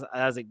 I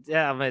was like,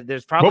 yeah,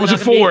 there's probably what was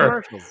not it gonna be any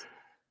for? commercials.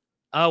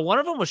 One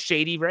of them was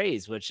Shady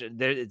Rays, which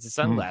it's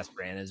a sunglass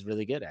brand. It's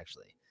really good,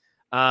 actually.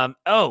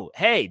 Oh,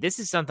 hey, this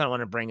is something I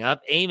want to bring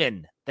up.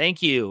 Eamon,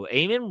 thank you.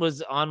 Eamon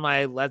was on my,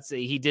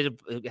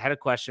 had a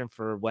question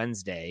for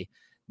Wednesday.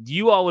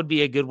 You all would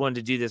be a good one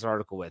to do this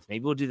article with.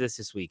 Maybe we'll do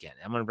this weekend.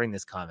 I'm going to bring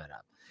this comment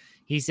up.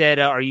 He said,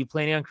 are you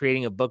planning on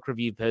creating a book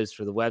review post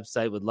for the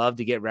website? Would love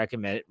to get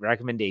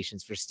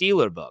recommendations for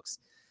Steeler books.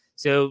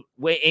 So,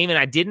 Eamon,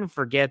 I didn't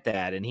forget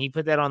that. And he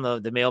put that on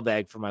the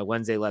mailbag for my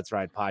Wednesday Let's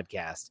Ride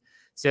podcast.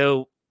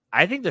 So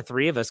I think the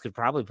three of us could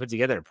probably put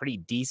together a pretty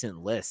decent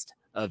list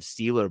of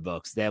Steeler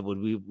books that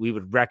we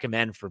would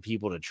recommend for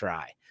people to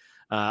try.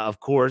 Of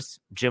course,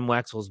 Jim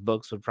Wexell's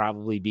books would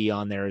probably be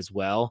on there as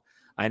well.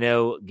 I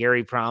know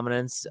Gary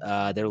Prominence,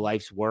 their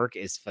life's work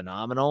is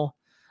phenomenal.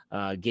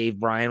 Gave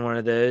Brian one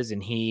of those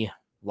and he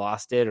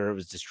lost it or it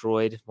was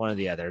destroyed, one of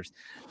the others.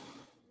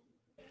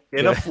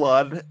 In a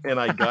flood, and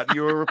I got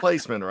you a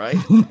replacement, right?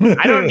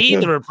 I don't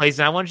need the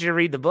replacement. I want you to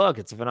read the book.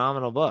 It's a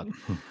phenomenal book.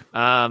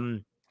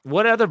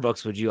 What other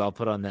books would you all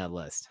put on that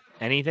list?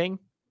 Anything?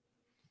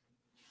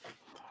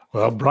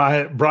 Well,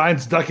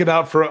 Brian's ducking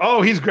out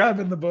for, he's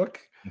grabbing the book.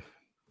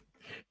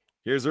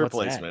 Here's a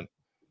replacement.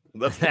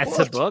 That's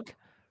a book?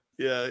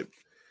 Yeah.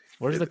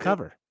 Where's the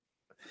cover?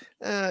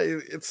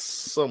 It's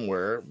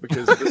somewhere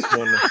because this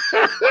one.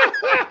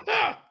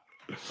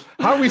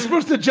 How are we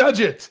supposed to judge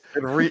it?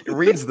 It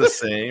reads the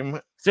same.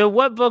 So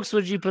what books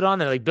would you put on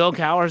there? Like Bill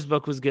Cowher's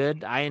book was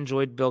good. I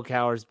enjoyed Bill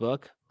Cowher's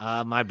book.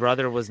 My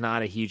brother was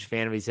not a huge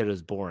fan of it. He said it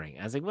was boring.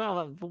 I was like,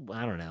 well,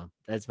 I don't know.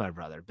 That's my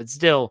brother. But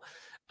still,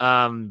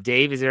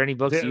 Dave, is there any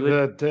books you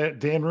would... The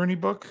Dan Rooney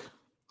book?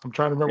 I'm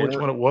trying to remember which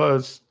one it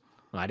was.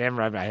 Well, I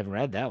haven't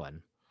read that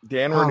one.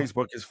 Dan Rooney's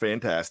book is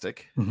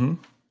fantastic. Mm-hmm.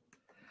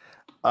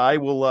 I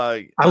will.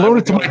 I loaned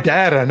it to my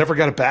dad, and I never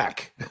got it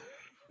back.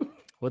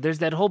 Well, there's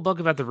that whole book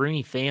about the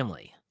Rooney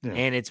family,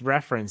 and it's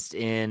referenced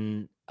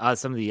in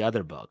some of the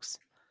other books.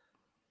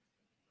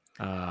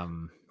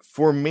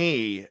 For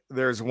me,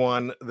 there's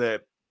one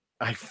that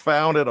I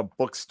found at a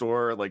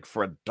bookstore like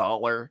for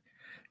 $1,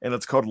 and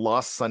it's called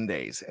Lost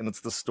Sundays, and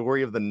it's the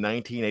story of the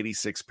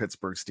 1986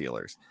 Pittsburgh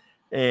Steelers.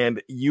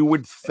 And you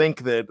would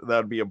think that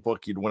would be a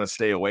book you'd want to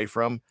stay away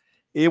from.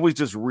 It was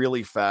just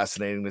really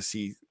fascinating to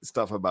see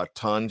stuff about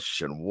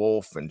Tunch and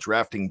Wolf and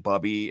drafting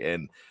Bubby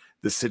and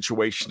the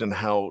situation and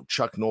how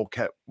Chuck Noll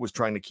was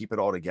trying to keep it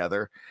all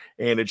together.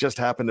 And it just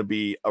happened to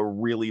be a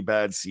really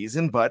bad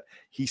season, but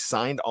he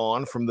signed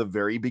on from the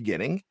very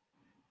beginning.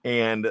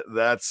 And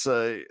that's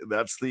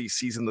the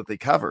season that they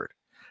covered.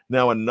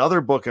 Now,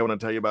 another book I want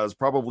to tell you about is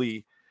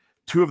probably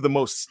two of the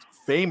most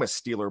famous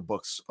Steeler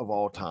books of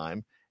all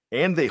time.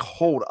 And they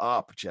hold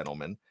up,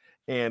 gentlemen.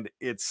 And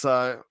it's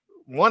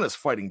one is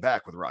Fighting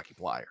Back with Rocky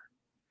Bleier.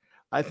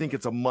 I think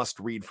it's a must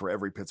read for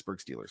every Pittsburgh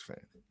Steelers fan.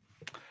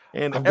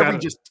 And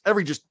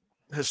every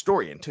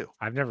historian too.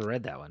 I've never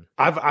read that one.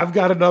 I've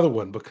got another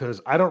one because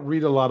I don't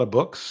read a lot of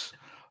books.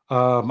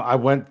 I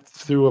went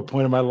through a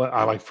point in my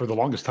life, for the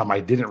longest time, I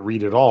didn't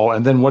read at all.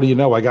 And then what do you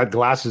know? I got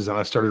glasses and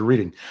I started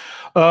reading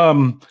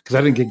because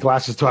I didn't get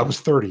glasses till I was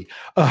 30.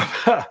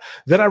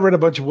 Then I read a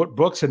bunch of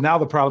books. And now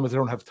the problem is I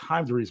don't have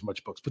time to read as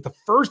much books. But the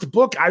first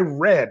book I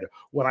read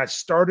when I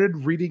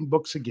started reading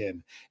books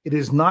again, it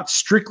is not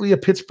strictly a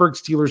Pittsburgh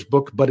Steelers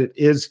book, but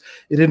it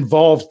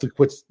involves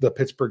the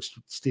Pittsburgh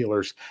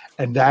Steelers.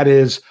 And that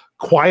is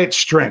Quiet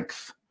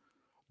Strength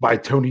by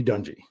Tony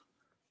Dungy.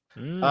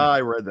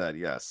 I read that.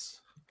 Yes.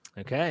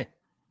 Okay.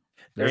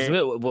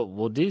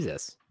 We'll do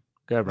this.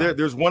 Go ahead,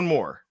 there's one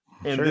more,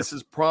 and Sure. this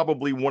is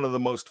probably one of the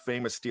most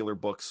famous Steeler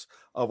books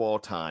of all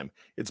time.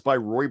 It's by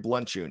Roy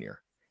Blunt Jr.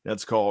 And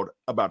it's called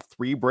About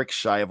 3 Bricks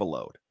Shy of a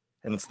Load.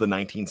 And it's the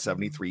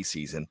 1973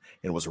 season.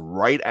 And it was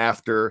right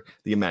after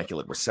the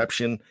Immaculate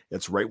Reception.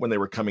 It's right when they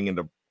were coming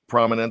into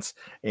prominence.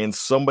 And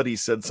somebody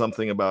said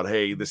something about,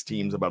 hey, this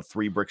team's about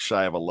 3 bricks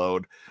shy of a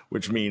load,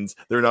 which means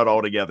they're not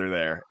all together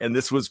there. And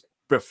this was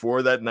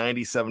before that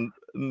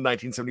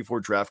 1974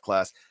 draft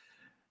class.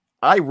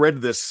 I read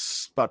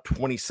this about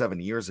 27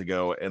 years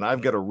ago, and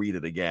I've got to read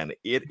it again.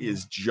 It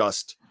is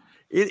just,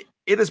 it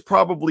is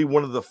probably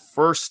one of the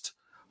first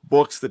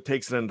books that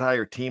takes an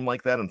entire team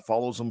like that and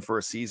follows them for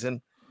a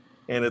season,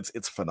 and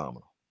it's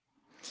phenomenal.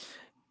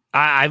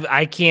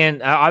 I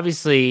can't.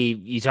 Obviously,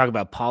 you talk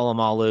about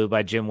Palomalu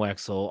by Jim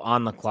Wexell,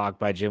 On the Clock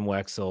by Jim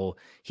Wexell.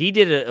 He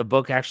did a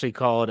book actually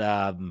called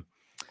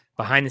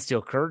Behind the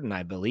Steel Curtain,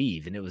 I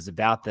believe, and it was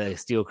about the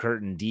Steel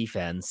Curtain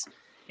defense.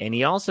 And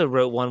he also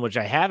wrote one, which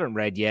I haven't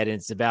read yet, and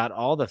it's about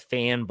all the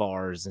fan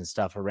bars and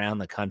stuff around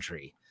the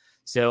country.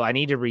 So I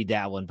need to read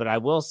that one. But I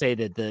will say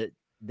that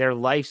their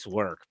life's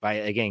work by,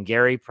 again,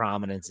 Gary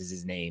Prominence is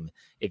his name.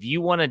 If you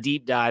want to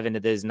deep dive into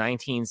those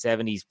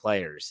 1970s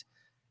players,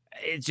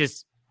 it's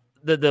just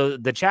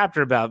the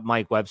chapter about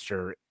Mike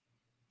Webster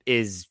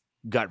is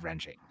gut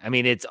wrenching. I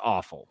mean, it's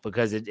awful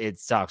because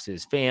it talks to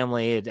his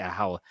family,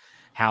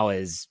 how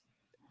his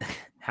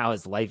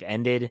life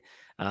ended.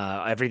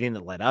 Everything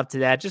that led up to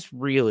that, just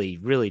really,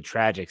 really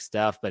tragic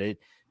stuff. But it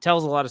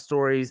tells a lot of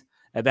stories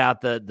about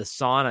the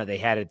sauna they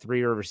had at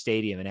Three River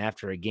Stadium. And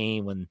after a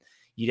game when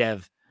you'd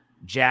have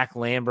Jack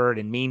Lambert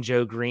and Mean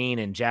Joe Green,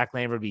 and Jack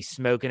Lambert would be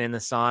smoking in the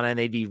sauna and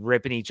they'd be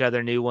ripping each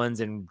other new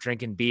ones and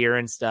drinking beer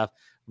and stuff.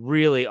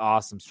 Really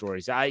awesome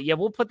stories.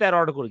 We'll put that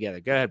article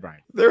together. Go ahead, Brian.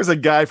 There's a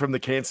guy from the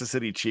Kansas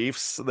City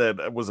Chiefs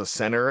that was a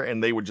center,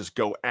 and they would just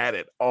go at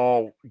it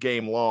all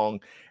game long.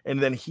 And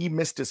then he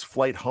missed his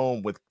flight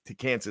home to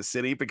Kansas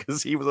City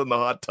because he was in the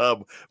hot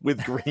tub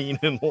with Green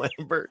and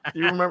Lambert.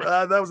 You remember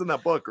that was in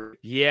that book?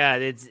 Yeah,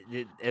 it's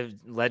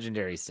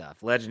legendary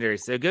stuff. Legendary.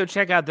 So go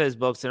check out those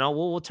books, and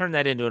we'll turn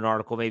that into an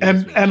article maybe.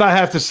 And I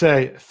have to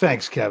say,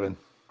 thanks, Kevin.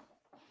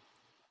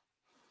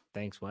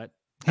 Thanks. What?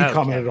 He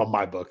commented on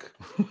my book.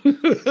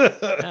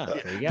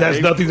 That has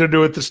nothing to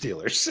do with the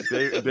Steelers.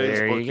 Dave's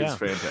book is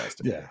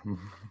fantastic. Yeah.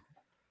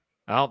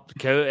 Well,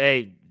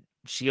 hey,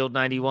 Shield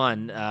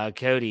 91,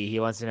 Cody, he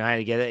wants to know how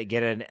to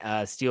get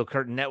a Steel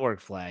Curtain Network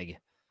flag.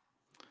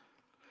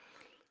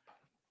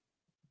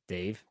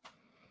 Dave?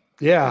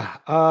 Yeah.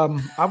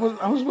 I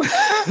was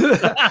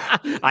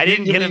I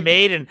didn't get it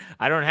made, and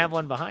I don't have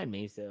one behind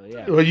me, so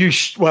yeah.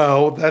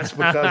 Well, that's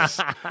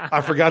because I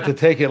forgot to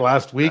take it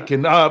last week,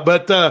 and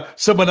but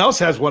someone else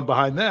has one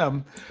behind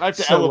them. I have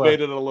to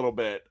elevate it a little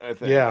bit, I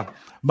think. Yeah.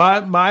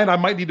 Mine, I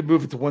might need to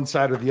move it to one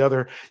side or the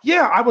other.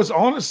 Yeah, I was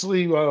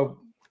honestly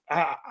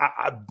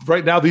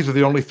right now, these are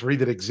the only 3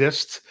 that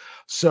exist.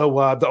 So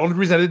the only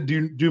reason I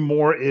didn't do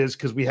more is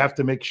because we have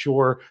to make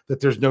sure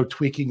that there's no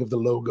tweaking of the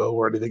logo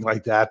or anything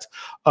like that.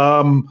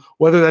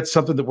 Whether that's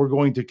something that we're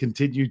going to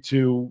continue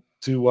to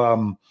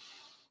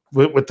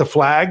with the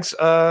flags,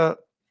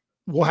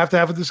 we'll have to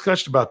have a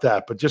discussion about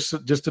that. But just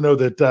to know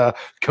that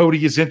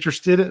Cody is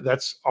interested,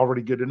 that's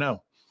already good to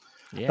know.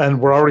 Yeah,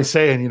 and we're already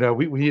saying,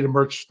 we need a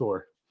merch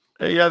store.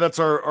 Yeah, that's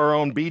our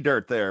own B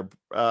Dirt there,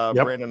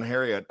 Brandon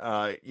Harriet.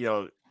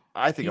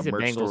 I think he's a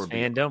Bengals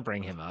fan. Don't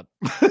bring him up.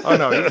 Oh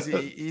no,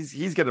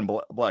 he's getting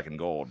black and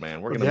gold,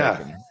 man. We're gonna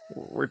make him.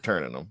 We're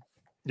turning him.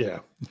 Yeah.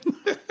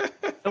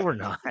 No, we're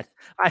not.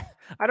 I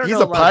don't he's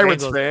know. He's a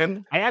Pirates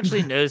fan. I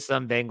actually know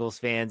some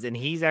Bengals fans, and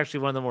he's actually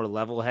one of the more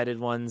level-headed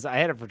ones. I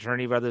had a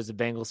fraternity brother who's a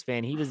Bengals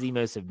fan. He was the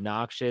most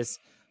obnoxious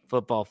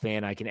football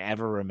fan I can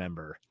ever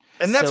remember.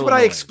 And that's what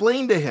annoying. I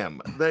explained to him.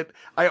 That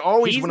I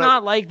always he's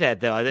not like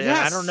that though.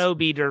 Yes. I don't know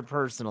B Dirt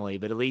personally,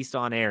 but at least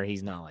on air,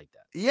 he's not like that.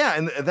 Yeah,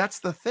 and that's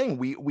the thing.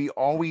 I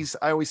always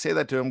say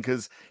that to him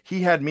because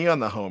he had me on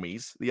the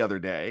homies the other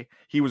day.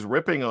 He was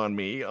ripping on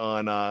me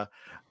on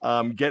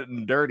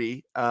Getting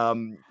Dirty,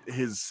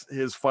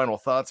 his final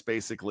thoughts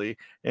basically.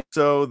 And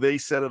so they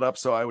set it up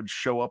so I would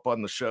show up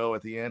on the show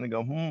at the end and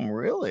go,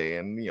 really?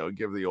 And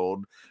give the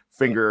old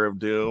finger of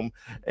doom.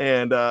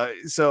 And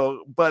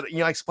but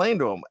I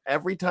explained to him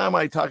every time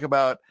I talk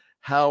about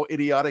how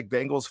idiotic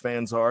Bengals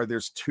fans are,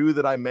 there's 2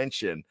 that I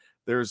mention.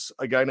 There's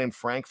a guy named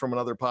Frank from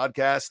another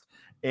podcast,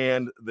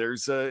 and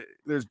there's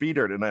B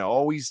Dirt, and I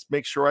always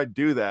make sure I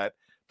do that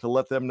to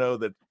let them know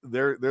that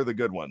they're the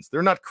good ones.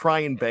 They're not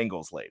crying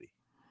Bengals lady.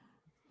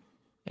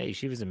 Hey,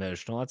 she was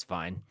emotional. That's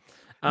fine.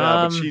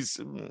 No,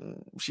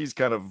 but she's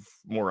kind of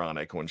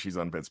moronic when she's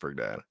on Pittsburgh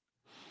Dad.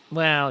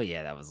 Well,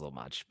 yeah, that was a little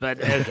much,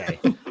 but okay.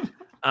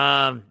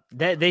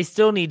 They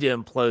still need to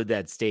implode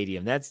that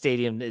stadium. That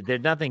stadium,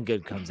 nothing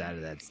good comes out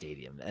of that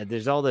stadium.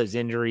 There's all those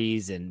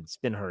injuries, and it's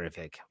been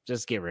horrific.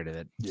 Just get rid of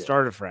it. Yeah.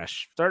 Start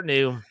afresh. Start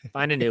new.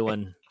 Find a new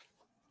one.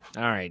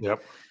 All right.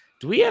 Yep.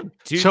 Do we have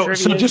two? So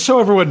just so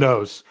everyone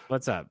knows,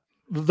 what's up?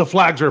 The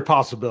flags are a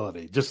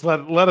possibility. Just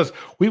let us.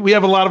 We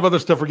have a lot of other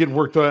stuff we're getting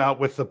worked out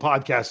with the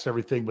podcast and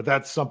everything, but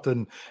that's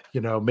something,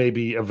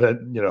 maybe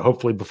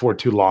hopefully before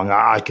too long,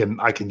 I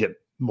can get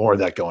more of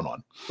that going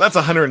on. That's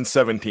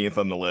 117th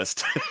on the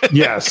list.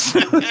 Yes.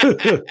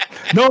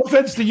 No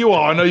offense to you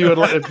all. I know you would,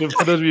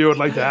 for those of you who would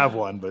like to have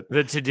one, but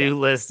the to-do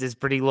list is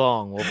pretty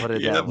long. We'll put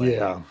it that way.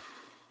 Yeah.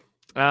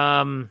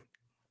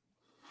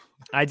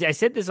 I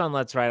said this on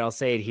Let's Ride. I'll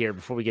say it here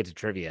before we get to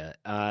trivia.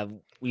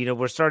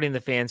 We're starting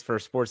the Fans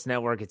First Sports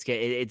Network.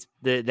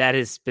 That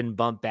has been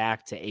bumped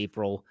back to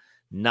April.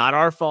 Not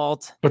our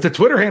fault. But the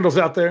Twitter handle's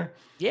out there.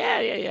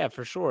 Yeah,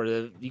 for sure.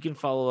 You can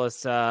follow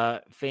us,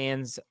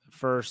 Fans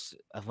First.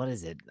 What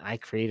is it? I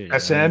created it.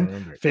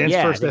 SN? Fans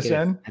First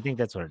SN? I think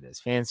that's what it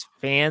is.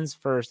 Fans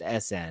First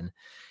SN.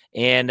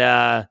 And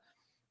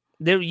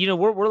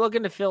we're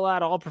looking to fill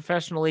out all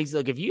professional leagues.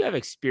 Look, if you have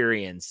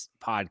experience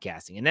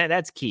podcasting, and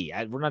that's key.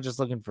 We're not just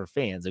looking for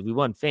fans. Like, we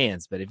want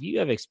fans, but if you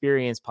have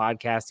experience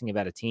podcasting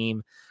about a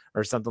team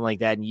or something like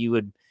that, and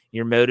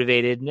you're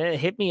motivated,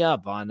 hit me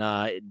up on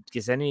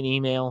send me an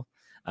email.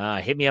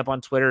 Hit me up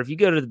on Twitter. If you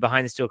go to the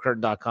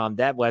behindthesteelcurtain.com,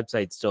 that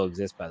website still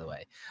exists, by the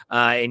way.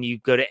 And you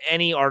go to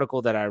any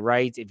article that I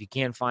write. If you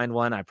can't find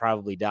one, I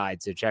probably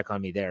died. So check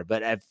on me there.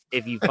 But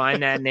if you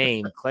find that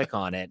name, click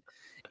on it.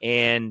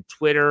 And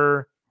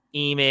Twitter,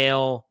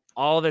 email,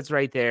 all of it's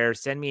right there.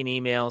 Send me an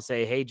email.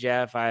 Say, hey,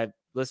 Jeff, I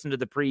listened to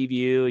the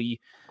preview.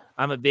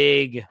 I'm a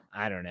big,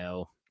 I don't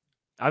know.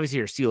 Obviously,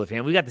 you're a Steelers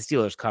fan. We got the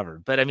Steelers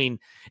covered. But, I mean,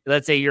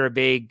 let's say you're a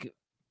big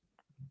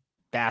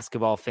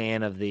basketball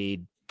fan of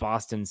the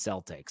Boston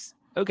Celtics.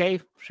 Okay,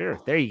 sure.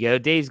 There you go.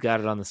 Dave's got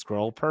it on the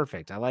scroll.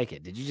 Perfect. I like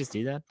it. Did you just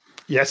do that?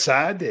 Yes,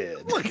 I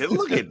did. Look at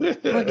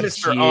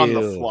Mr. On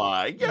the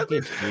Fly. Yeah,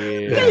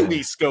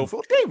 Davey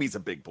Schofield. Davey's a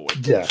big boy.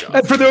 Yeah.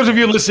 And for those of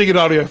you listening in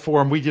audio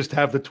form, we just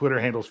have the Twitter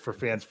handles for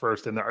Fans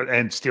First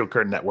and Steel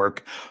Curtain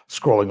Network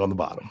scrolling on the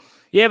bottom.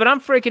 Yeah, but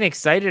I'm freaking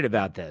excited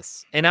about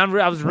this. And I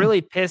was really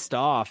pissed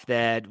off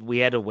that we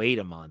had to wait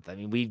a month. I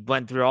mean, we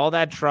went through all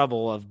that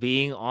trouble of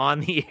being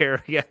on the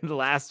air again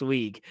last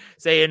week,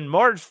 saying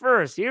March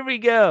 1st, here we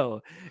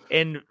go.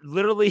 And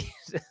literally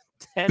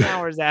 10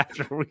 hours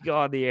after we go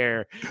on the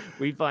air,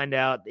 we find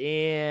out,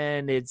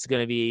 and it's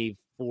going to be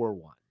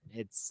 4-1.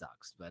 It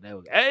sucks, but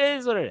it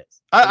is what it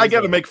is. I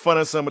got to make fun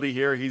of somebody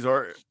here. He's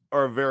our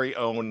very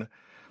own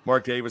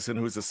Mark Davison,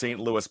 who's a St.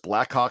 Louis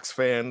Blackhawks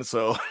fan,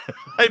 so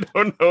I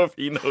don't know if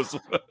he knows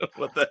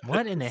what that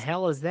What in the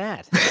hell is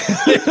that?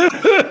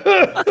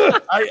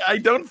 I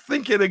don't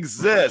think it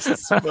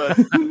exists, but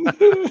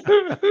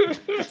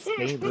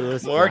St.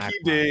 Louis Marky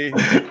D.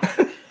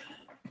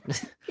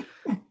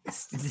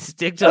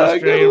 Stick to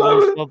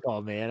Australian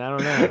football, man. I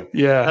don't know.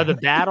 Yeah. The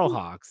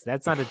Battlehawks.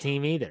 That's not a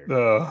team either.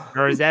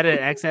 Or is that an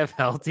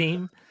XFL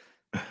team?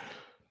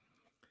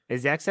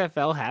 Does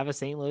XFL have a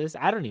St. Louis?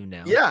 I don't even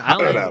know. Yeah, I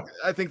don't know.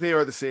 I think they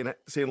are the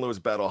St. Louis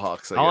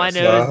Battlehawks. All I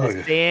know is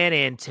the San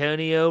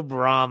Antonio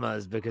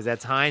Brahmas, because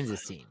that's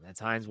Hines' team. That's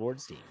Hines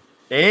Ward's team.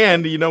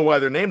 And you know why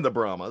they're named the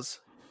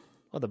Brahmas?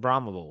 Well, the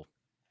Brahma Bowl.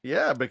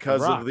 Yeah,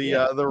 because of the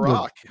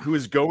Rock, who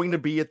is going to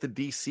be at the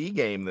DC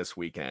game this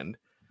weekend,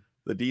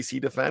 the DC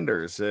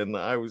Defenders. And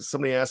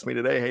somebody asked me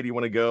today, hey, do you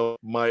want to go?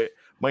 My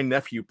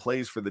nephew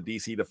plays for the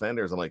DC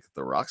Defenders. I'm like,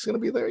 the Rock's going to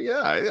be there?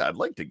 Yeah, I'd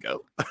like to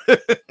go.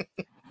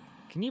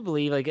 Can you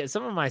believe, like,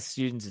 some of my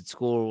students at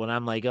school, when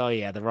I'm like, oh,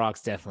 yeah, the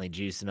Rock's definitely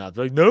juicing up,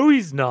 they're like, no,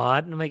 he's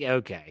not. And I'm like,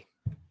 okay,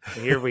 so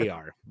here we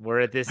are.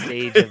 We're at this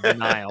stage of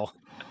denial.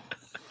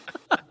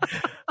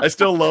 I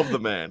still love the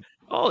man.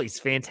 Oh, he's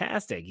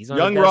fantastic. He's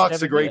Young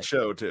Rock's a great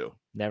show, too.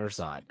 Never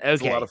saw it. Okay.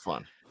 It's a lot of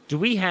fun. Do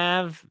we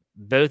have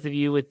both of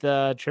you with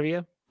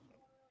trivia?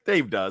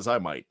 Dave does. I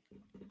might.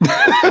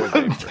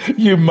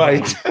 You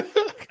might.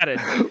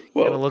 Gotta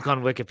look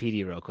on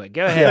Wikipedia real quick.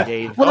 Go ahead,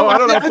 Dave. Well, I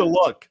don't have to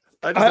look.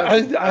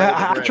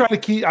 I try to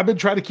keep. I've been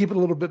trying to keep it a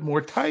little bit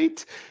more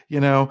tight,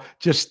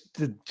 just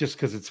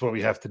because it's what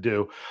we have to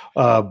do,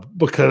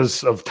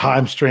 because of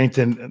time constraints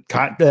and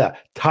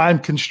time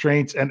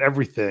constraints and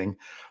everything.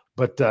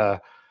 But so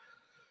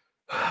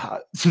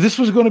this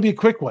was going to be a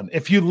quick one.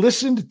 If you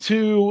listened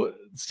to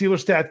Steelers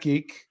Stat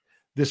Geek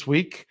this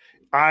week,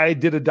 I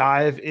did a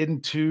dive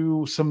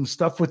into some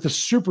stuff with the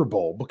Super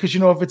Bowl, because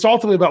if it's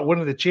ultimately about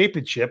winning the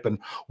championship and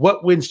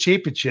what wins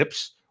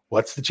championships.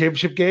 What's the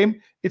championship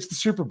game? It's the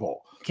Super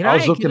Bowl. Can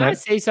I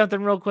say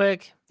something real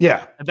quick?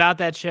 Yeah. About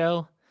that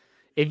show?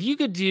 If you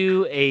could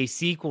do a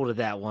sequel to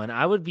that one,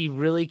 I would be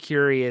really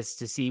curious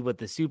to see what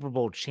the Super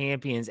Bowl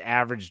champions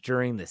averaged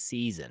during the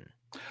season.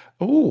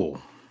 Oh.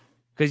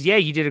 Because,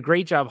 you did a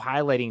great job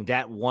highlighting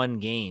that one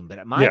game.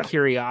 But my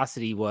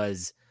curiosity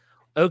was,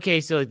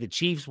 okay, so like the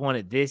Chiefs won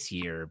it this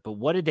year, but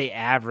what did they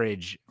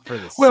average for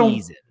the Well,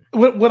 season?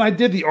 When I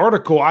did the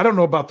article, I don't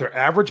know about their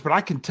average, but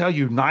I can tell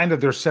you 9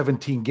 of their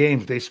 17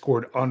 games, they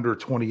scored under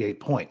 28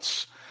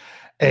 points.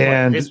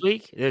 And this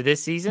week,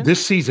 this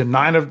season,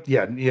 9 of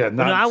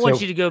No, I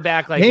want you to go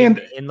back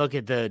and look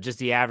at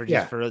the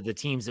averages for the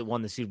teams that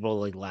won the Super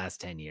Bowl like the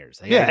last 10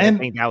 years. I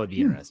think that would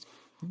be interesting.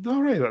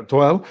 All right.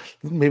 Well,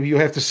 maybe you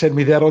have to send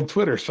me that on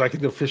Twitter so I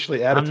can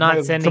officially add it. I'm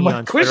not sending you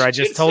on Twitter. I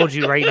just told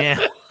you right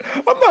now.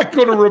 I'm not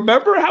going to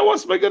remember. How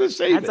else am I going to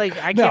say that?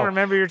 I can't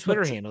remember your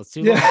Twitter handle. It's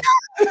too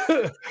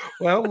long.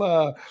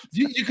 Well,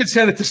 you could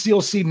send it to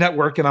CLC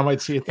Network and I might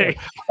see it there.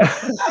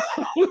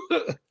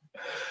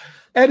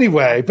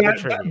 Anyway, back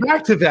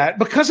to that,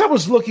 because I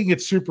was looking at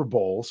Super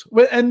Bowls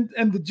and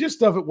the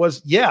gist of it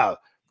was,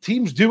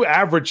 teams do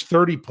average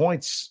 30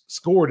 points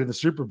scored in the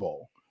Super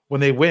Bowl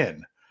when they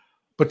win,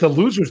 but the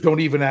losers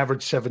don't even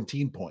average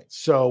 17 points.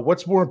 So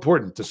what's more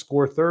important, to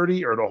score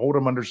 30 or to hold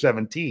them under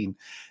 17?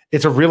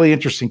 It's a really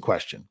interesting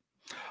question,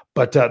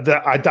 but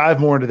I dive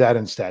more into that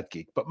in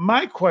StatGeek. But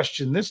my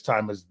question this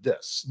time is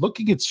this: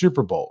 looking at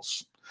Super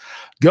Bowls,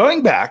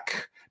 going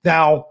back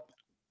now,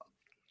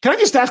 can I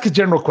just ask a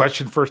general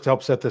question first to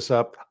help set this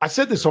up? I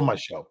said this on my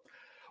show.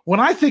 When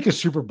I think of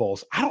Super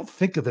Bowls, I don't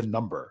think of the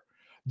number.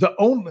 The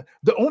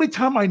only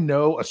time I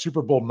know a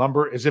Super Bowl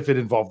number is if it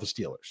involved the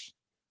Steelers,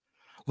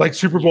 like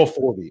Super Bowl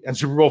 40 and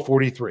Super Bowl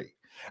 43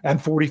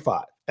 and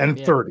 45 and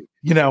 30.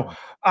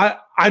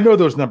 I know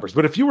those numbers.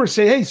 But if you were to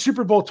say, hey,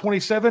 Super Bowl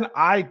 27,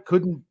 I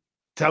couldn't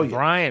tell you.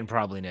 Brian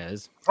probably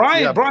knows.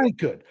 Brian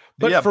could.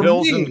 But for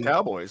Bills me, and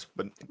Cowboys.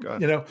 But go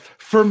ahead.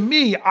 For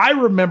me, I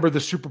remember the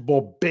Super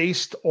Bowl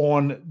based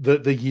on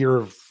the year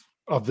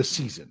of the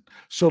season.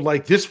 So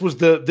like this was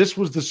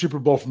the Super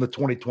Bowl from the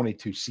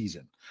 2022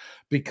 season,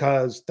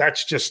 because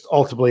that's just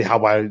ultimately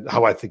how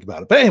I think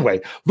about it. But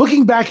anyway,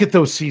 looking back at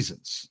those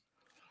seasons,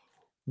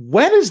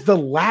 when is the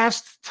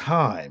last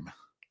time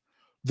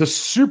the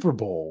Super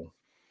Bowl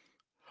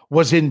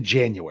was in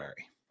January?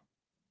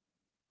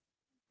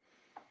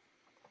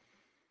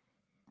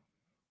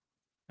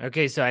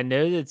 Okay, so I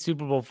know that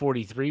Super Bowl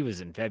 43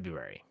 was in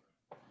February.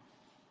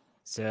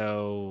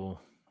 So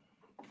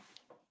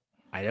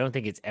I don't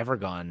think it's ever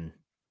gone.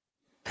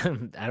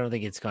 I don't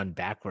think it's gone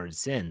backwards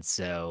since.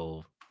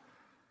 So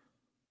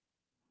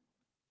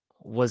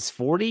was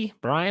 40,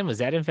 Brian, was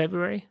that in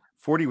February?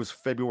 40 was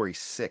February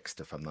 6th,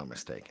 if I'm not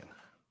mistaken.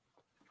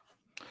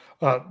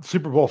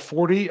 Super Bowl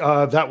 40,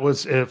 that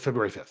was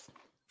February 5th.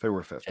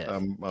 February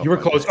 5th. You were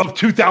close. Of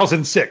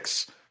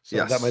 2006. So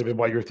yes. That might have been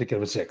why you were thinking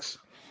of a 6.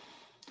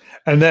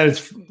 And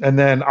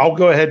then I'll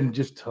go ahead and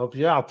just help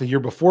you out. The year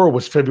before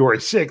was February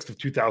 6th of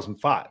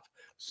 2005.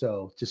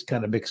 So just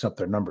kind of mix up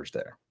their numbers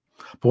there.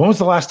 But when was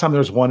the last time there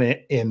was one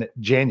in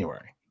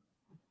January?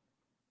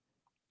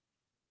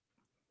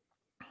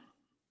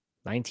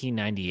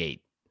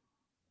 1998.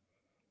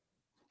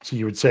 So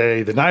you would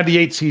say the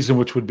 98 season,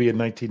 which would be in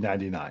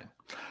 1999.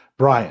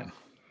 Brian.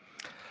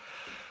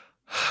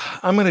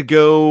 I'm going to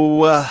go,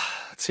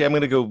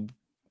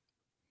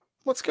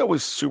 let's go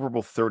with Super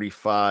Bowl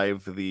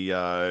 35, the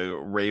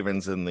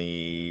Ravens and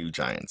the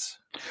Giants.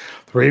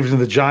 The Ravens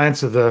and the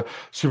Giants of the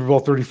Super Bowl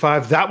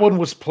 35. That one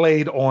was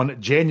played on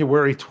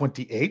January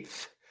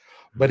 28th,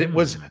 but it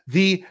was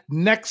the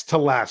next to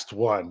last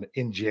one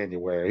in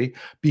January,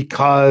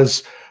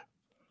 because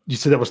you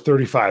said that was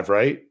 35,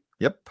 right?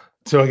 Yep.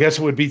 So I guess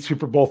it would be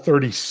Super Bowl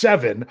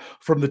 37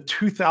 from the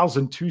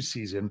 2002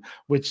 season,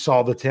 which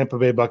saw the Tampa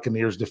Bay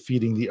Buccaneers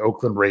defeating the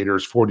Oakland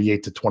Raiders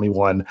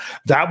 48-21.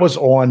 That was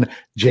on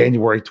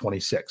January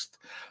 26th.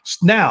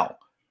 Now,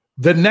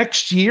 the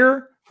next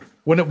year,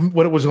 when it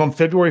was on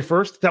February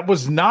 1st, that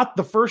was not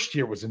the first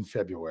year was in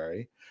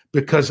February,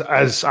 because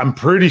as I'm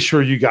pretty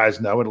sure you guys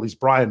know, and at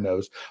least Brian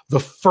knows, the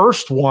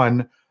first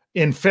one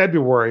in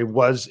February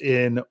was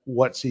in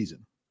what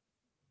season?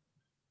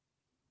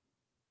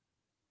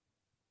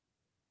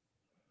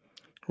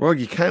 Well,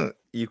 you kind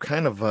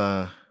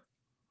of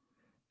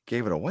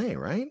gave it away,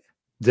 right?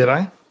 Did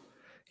I?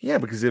 Yeah,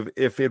 because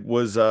if it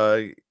was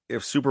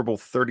if Super Bowl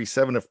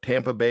 37 of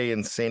Tampa Bay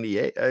and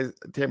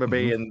Tampa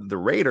Bay and the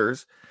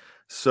Raiders,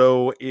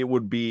 so it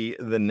would be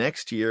the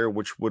next year,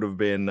 which would have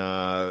been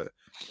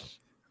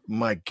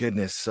my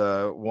goodness,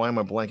 why am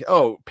I blanking?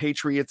 Oh,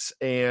 Patriots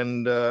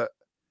and the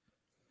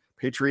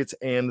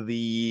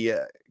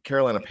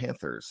Carolina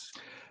Panthers.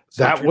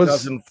 So that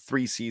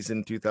 2003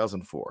 season,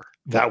 2004.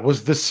 That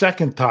was the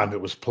second time it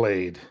was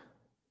played.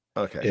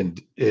 Okay.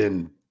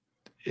 In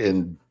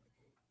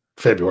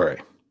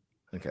February.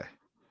 Okay.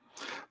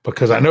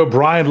 Because I know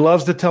Brian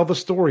loves to tell the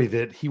story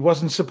that he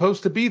wasn't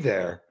supposed to be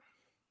there,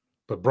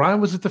 but Brian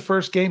was at the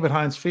first game at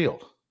Heinz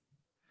Field.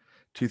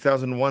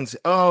 2001.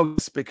 Oh,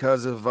 it's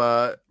because of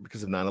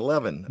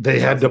 9/11. They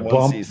had to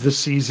bump the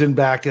season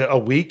back a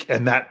week,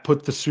 and that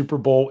put the Super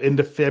Bowl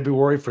into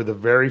February for the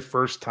very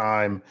first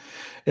time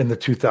in the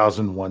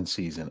 2001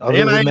 season. I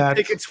had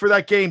tickets for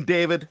that game,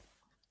 David.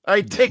 I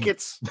had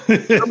tickets.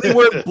 Somebody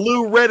wearing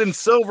blue, red, and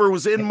silver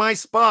was in my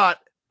spot.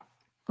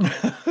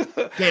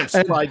 Damn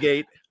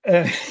Spygate.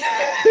 and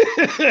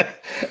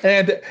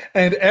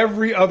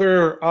every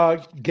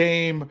other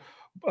game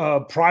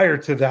prior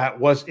to that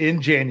was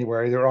in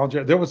January.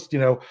 There was,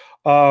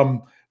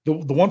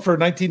 the one for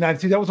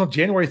 1992 that was on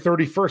January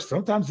 31st.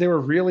 Sometimes they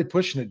were really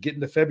pushing it,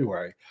 getting to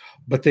February,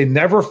 but they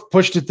never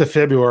pushed it to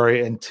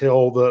February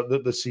until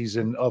the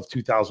season of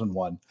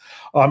 2001.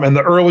 And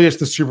the earliest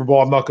the Super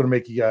Bowl, I'm not going to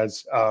make you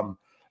guys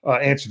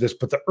answer this,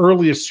 but the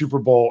earliest Super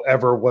Bowl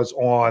ever was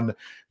on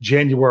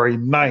January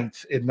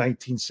 9th in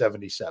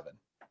 1977.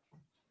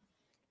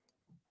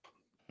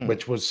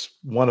 Which was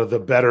one of the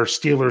better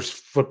Steelers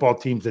football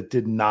teams that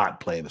did not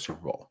play in the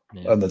Super Bowl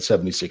in the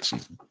 76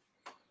 season.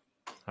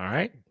 All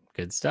right.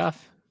 Good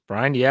stuff.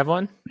 Brian, do you have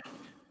one?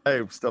 I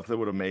have stuff that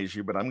would amaze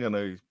you, but I'm going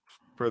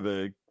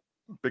to,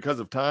 because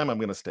of time, I'm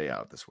going to stay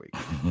out this week.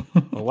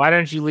 Well, why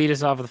don't you lead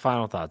us off with the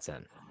final thoughts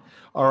then?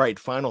 All right.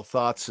 Final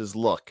thoughts is,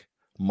 look,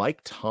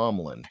 Mike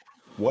Tomlin,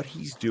 what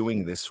he's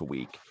doing this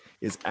week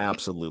is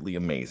absolutely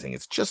amazing.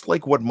 It's just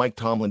like what Mike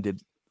Tomlin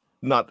did.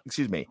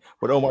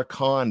 What Omar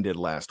Khan did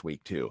last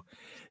week too.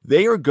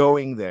 They are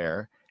going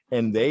there,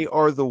 and they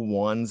are the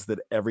ones that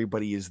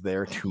everybody is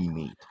there to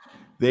meet.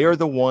 They are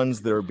the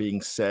ones that are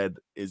being said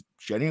is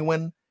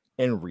genuine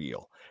and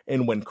real.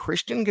 And when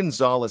Christian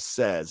Gonzalez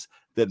says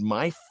that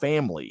my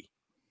family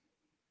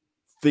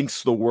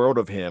thinks the world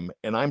of him,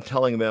 and I'm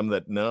telling them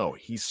that no,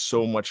 he's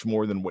so much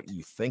more than what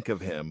you think of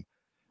him,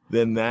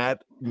 then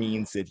that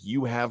means that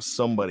you have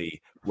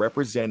somebody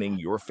representing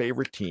your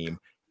favorite team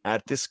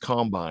at this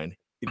combine.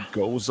 It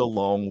goes a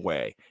long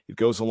way. It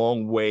goes a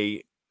long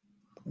way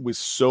with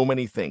so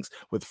many things,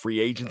 with free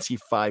agency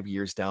 5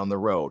 years down the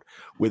road,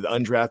 with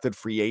undrafted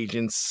free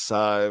agents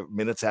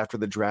minutes after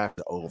the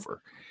draft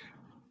over.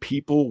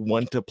 People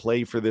want to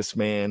play for this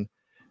man.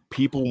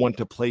 People want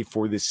to play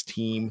for this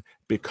team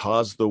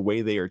because the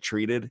way they are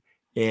treated.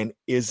 And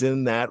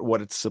isn't that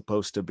what it's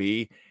supposed to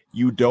be?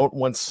 You don't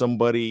want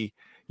somebody,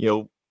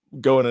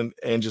 going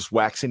and just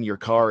waxing your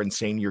car and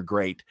saying you're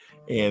great,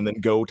 and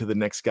then go to the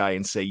next guy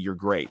and say you're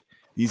great.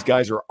 These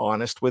guys are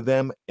honest with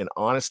them, and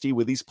honesty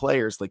with these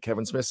players, like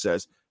Kevin Smith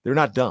says, they're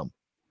not dumb.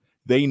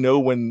 They know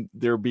when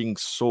they're being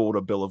sold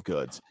a bill of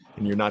goods,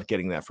 and you're not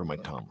getting that from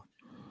Mike Tomlin.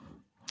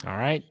 All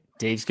right.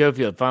 Dave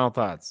Schofield, final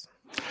thoughts.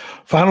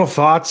 Final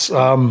thoughts.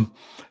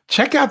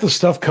 Check out the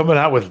stuff coming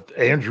out with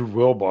Andrew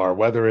Wilbar,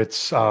 whether it's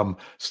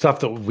stuff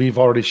that we've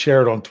already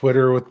shared on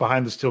Twitter with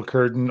Behind the Steel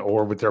Curtain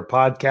or with their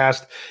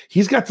podcast.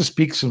 He's got to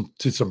speak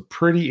to some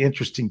pretty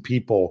interesting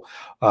people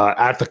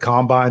at the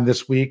Combine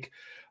this week.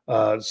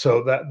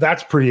 So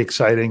that's pretty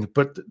exciting.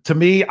 But to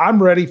me,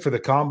 I'm ready for the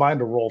Combine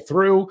to roll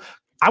through.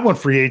 I want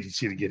free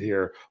agency to get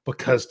here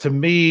because to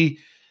me,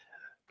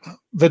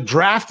 the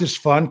draft is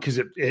fun because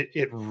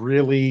it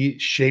really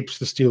shapes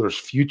the Steelers'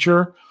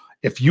 future.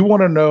 If you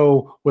want to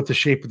know what the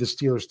shape of the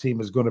Steelers team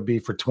is going to be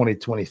for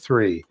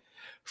 2023,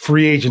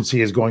 free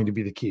agency is going to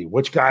be the key.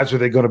 Which guys are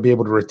they going to be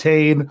able to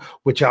retain?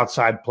 Which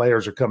outside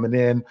players are coming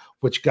in?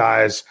 Which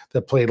guys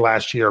that played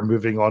last year are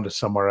moving on to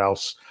somewhere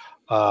else?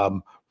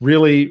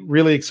 Really,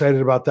 really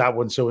excited about that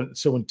one. So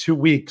in 2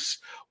 weeks,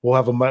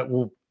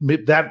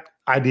 that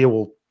idea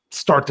will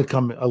start to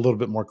come a little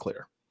bit more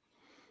clear.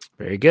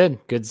 Very good.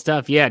 Good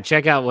stuff. Yeah.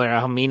 Check out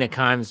how Mina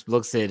Kimes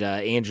looks at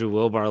Andrew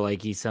Wilbar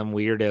like he's some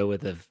weirdo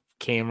with a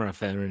camera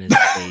phone in his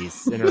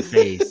face, in her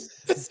face.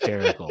 It's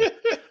hysterical.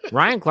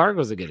 Ryan Clark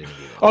was a good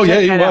interview. Oh,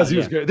 yeah, he was. He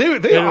was good.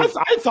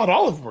 I thought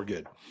all of them were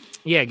good.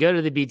 Yeah. Go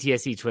to the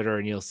BTSC Twitter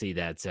and you'll see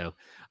that. So,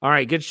 all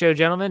right. Good show,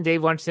 gentlemen.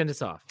 Dave, why don't you send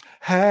us off?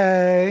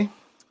 Hey.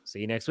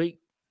 See you next week.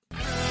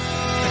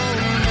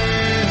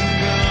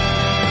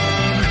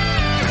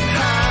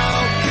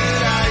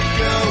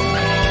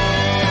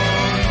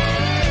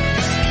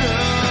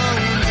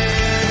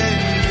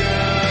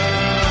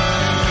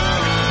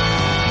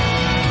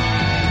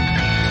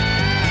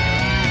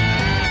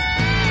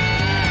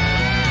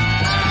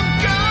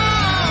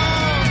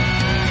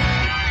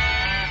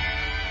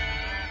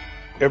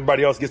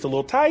 Everybody else gets a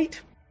little tight.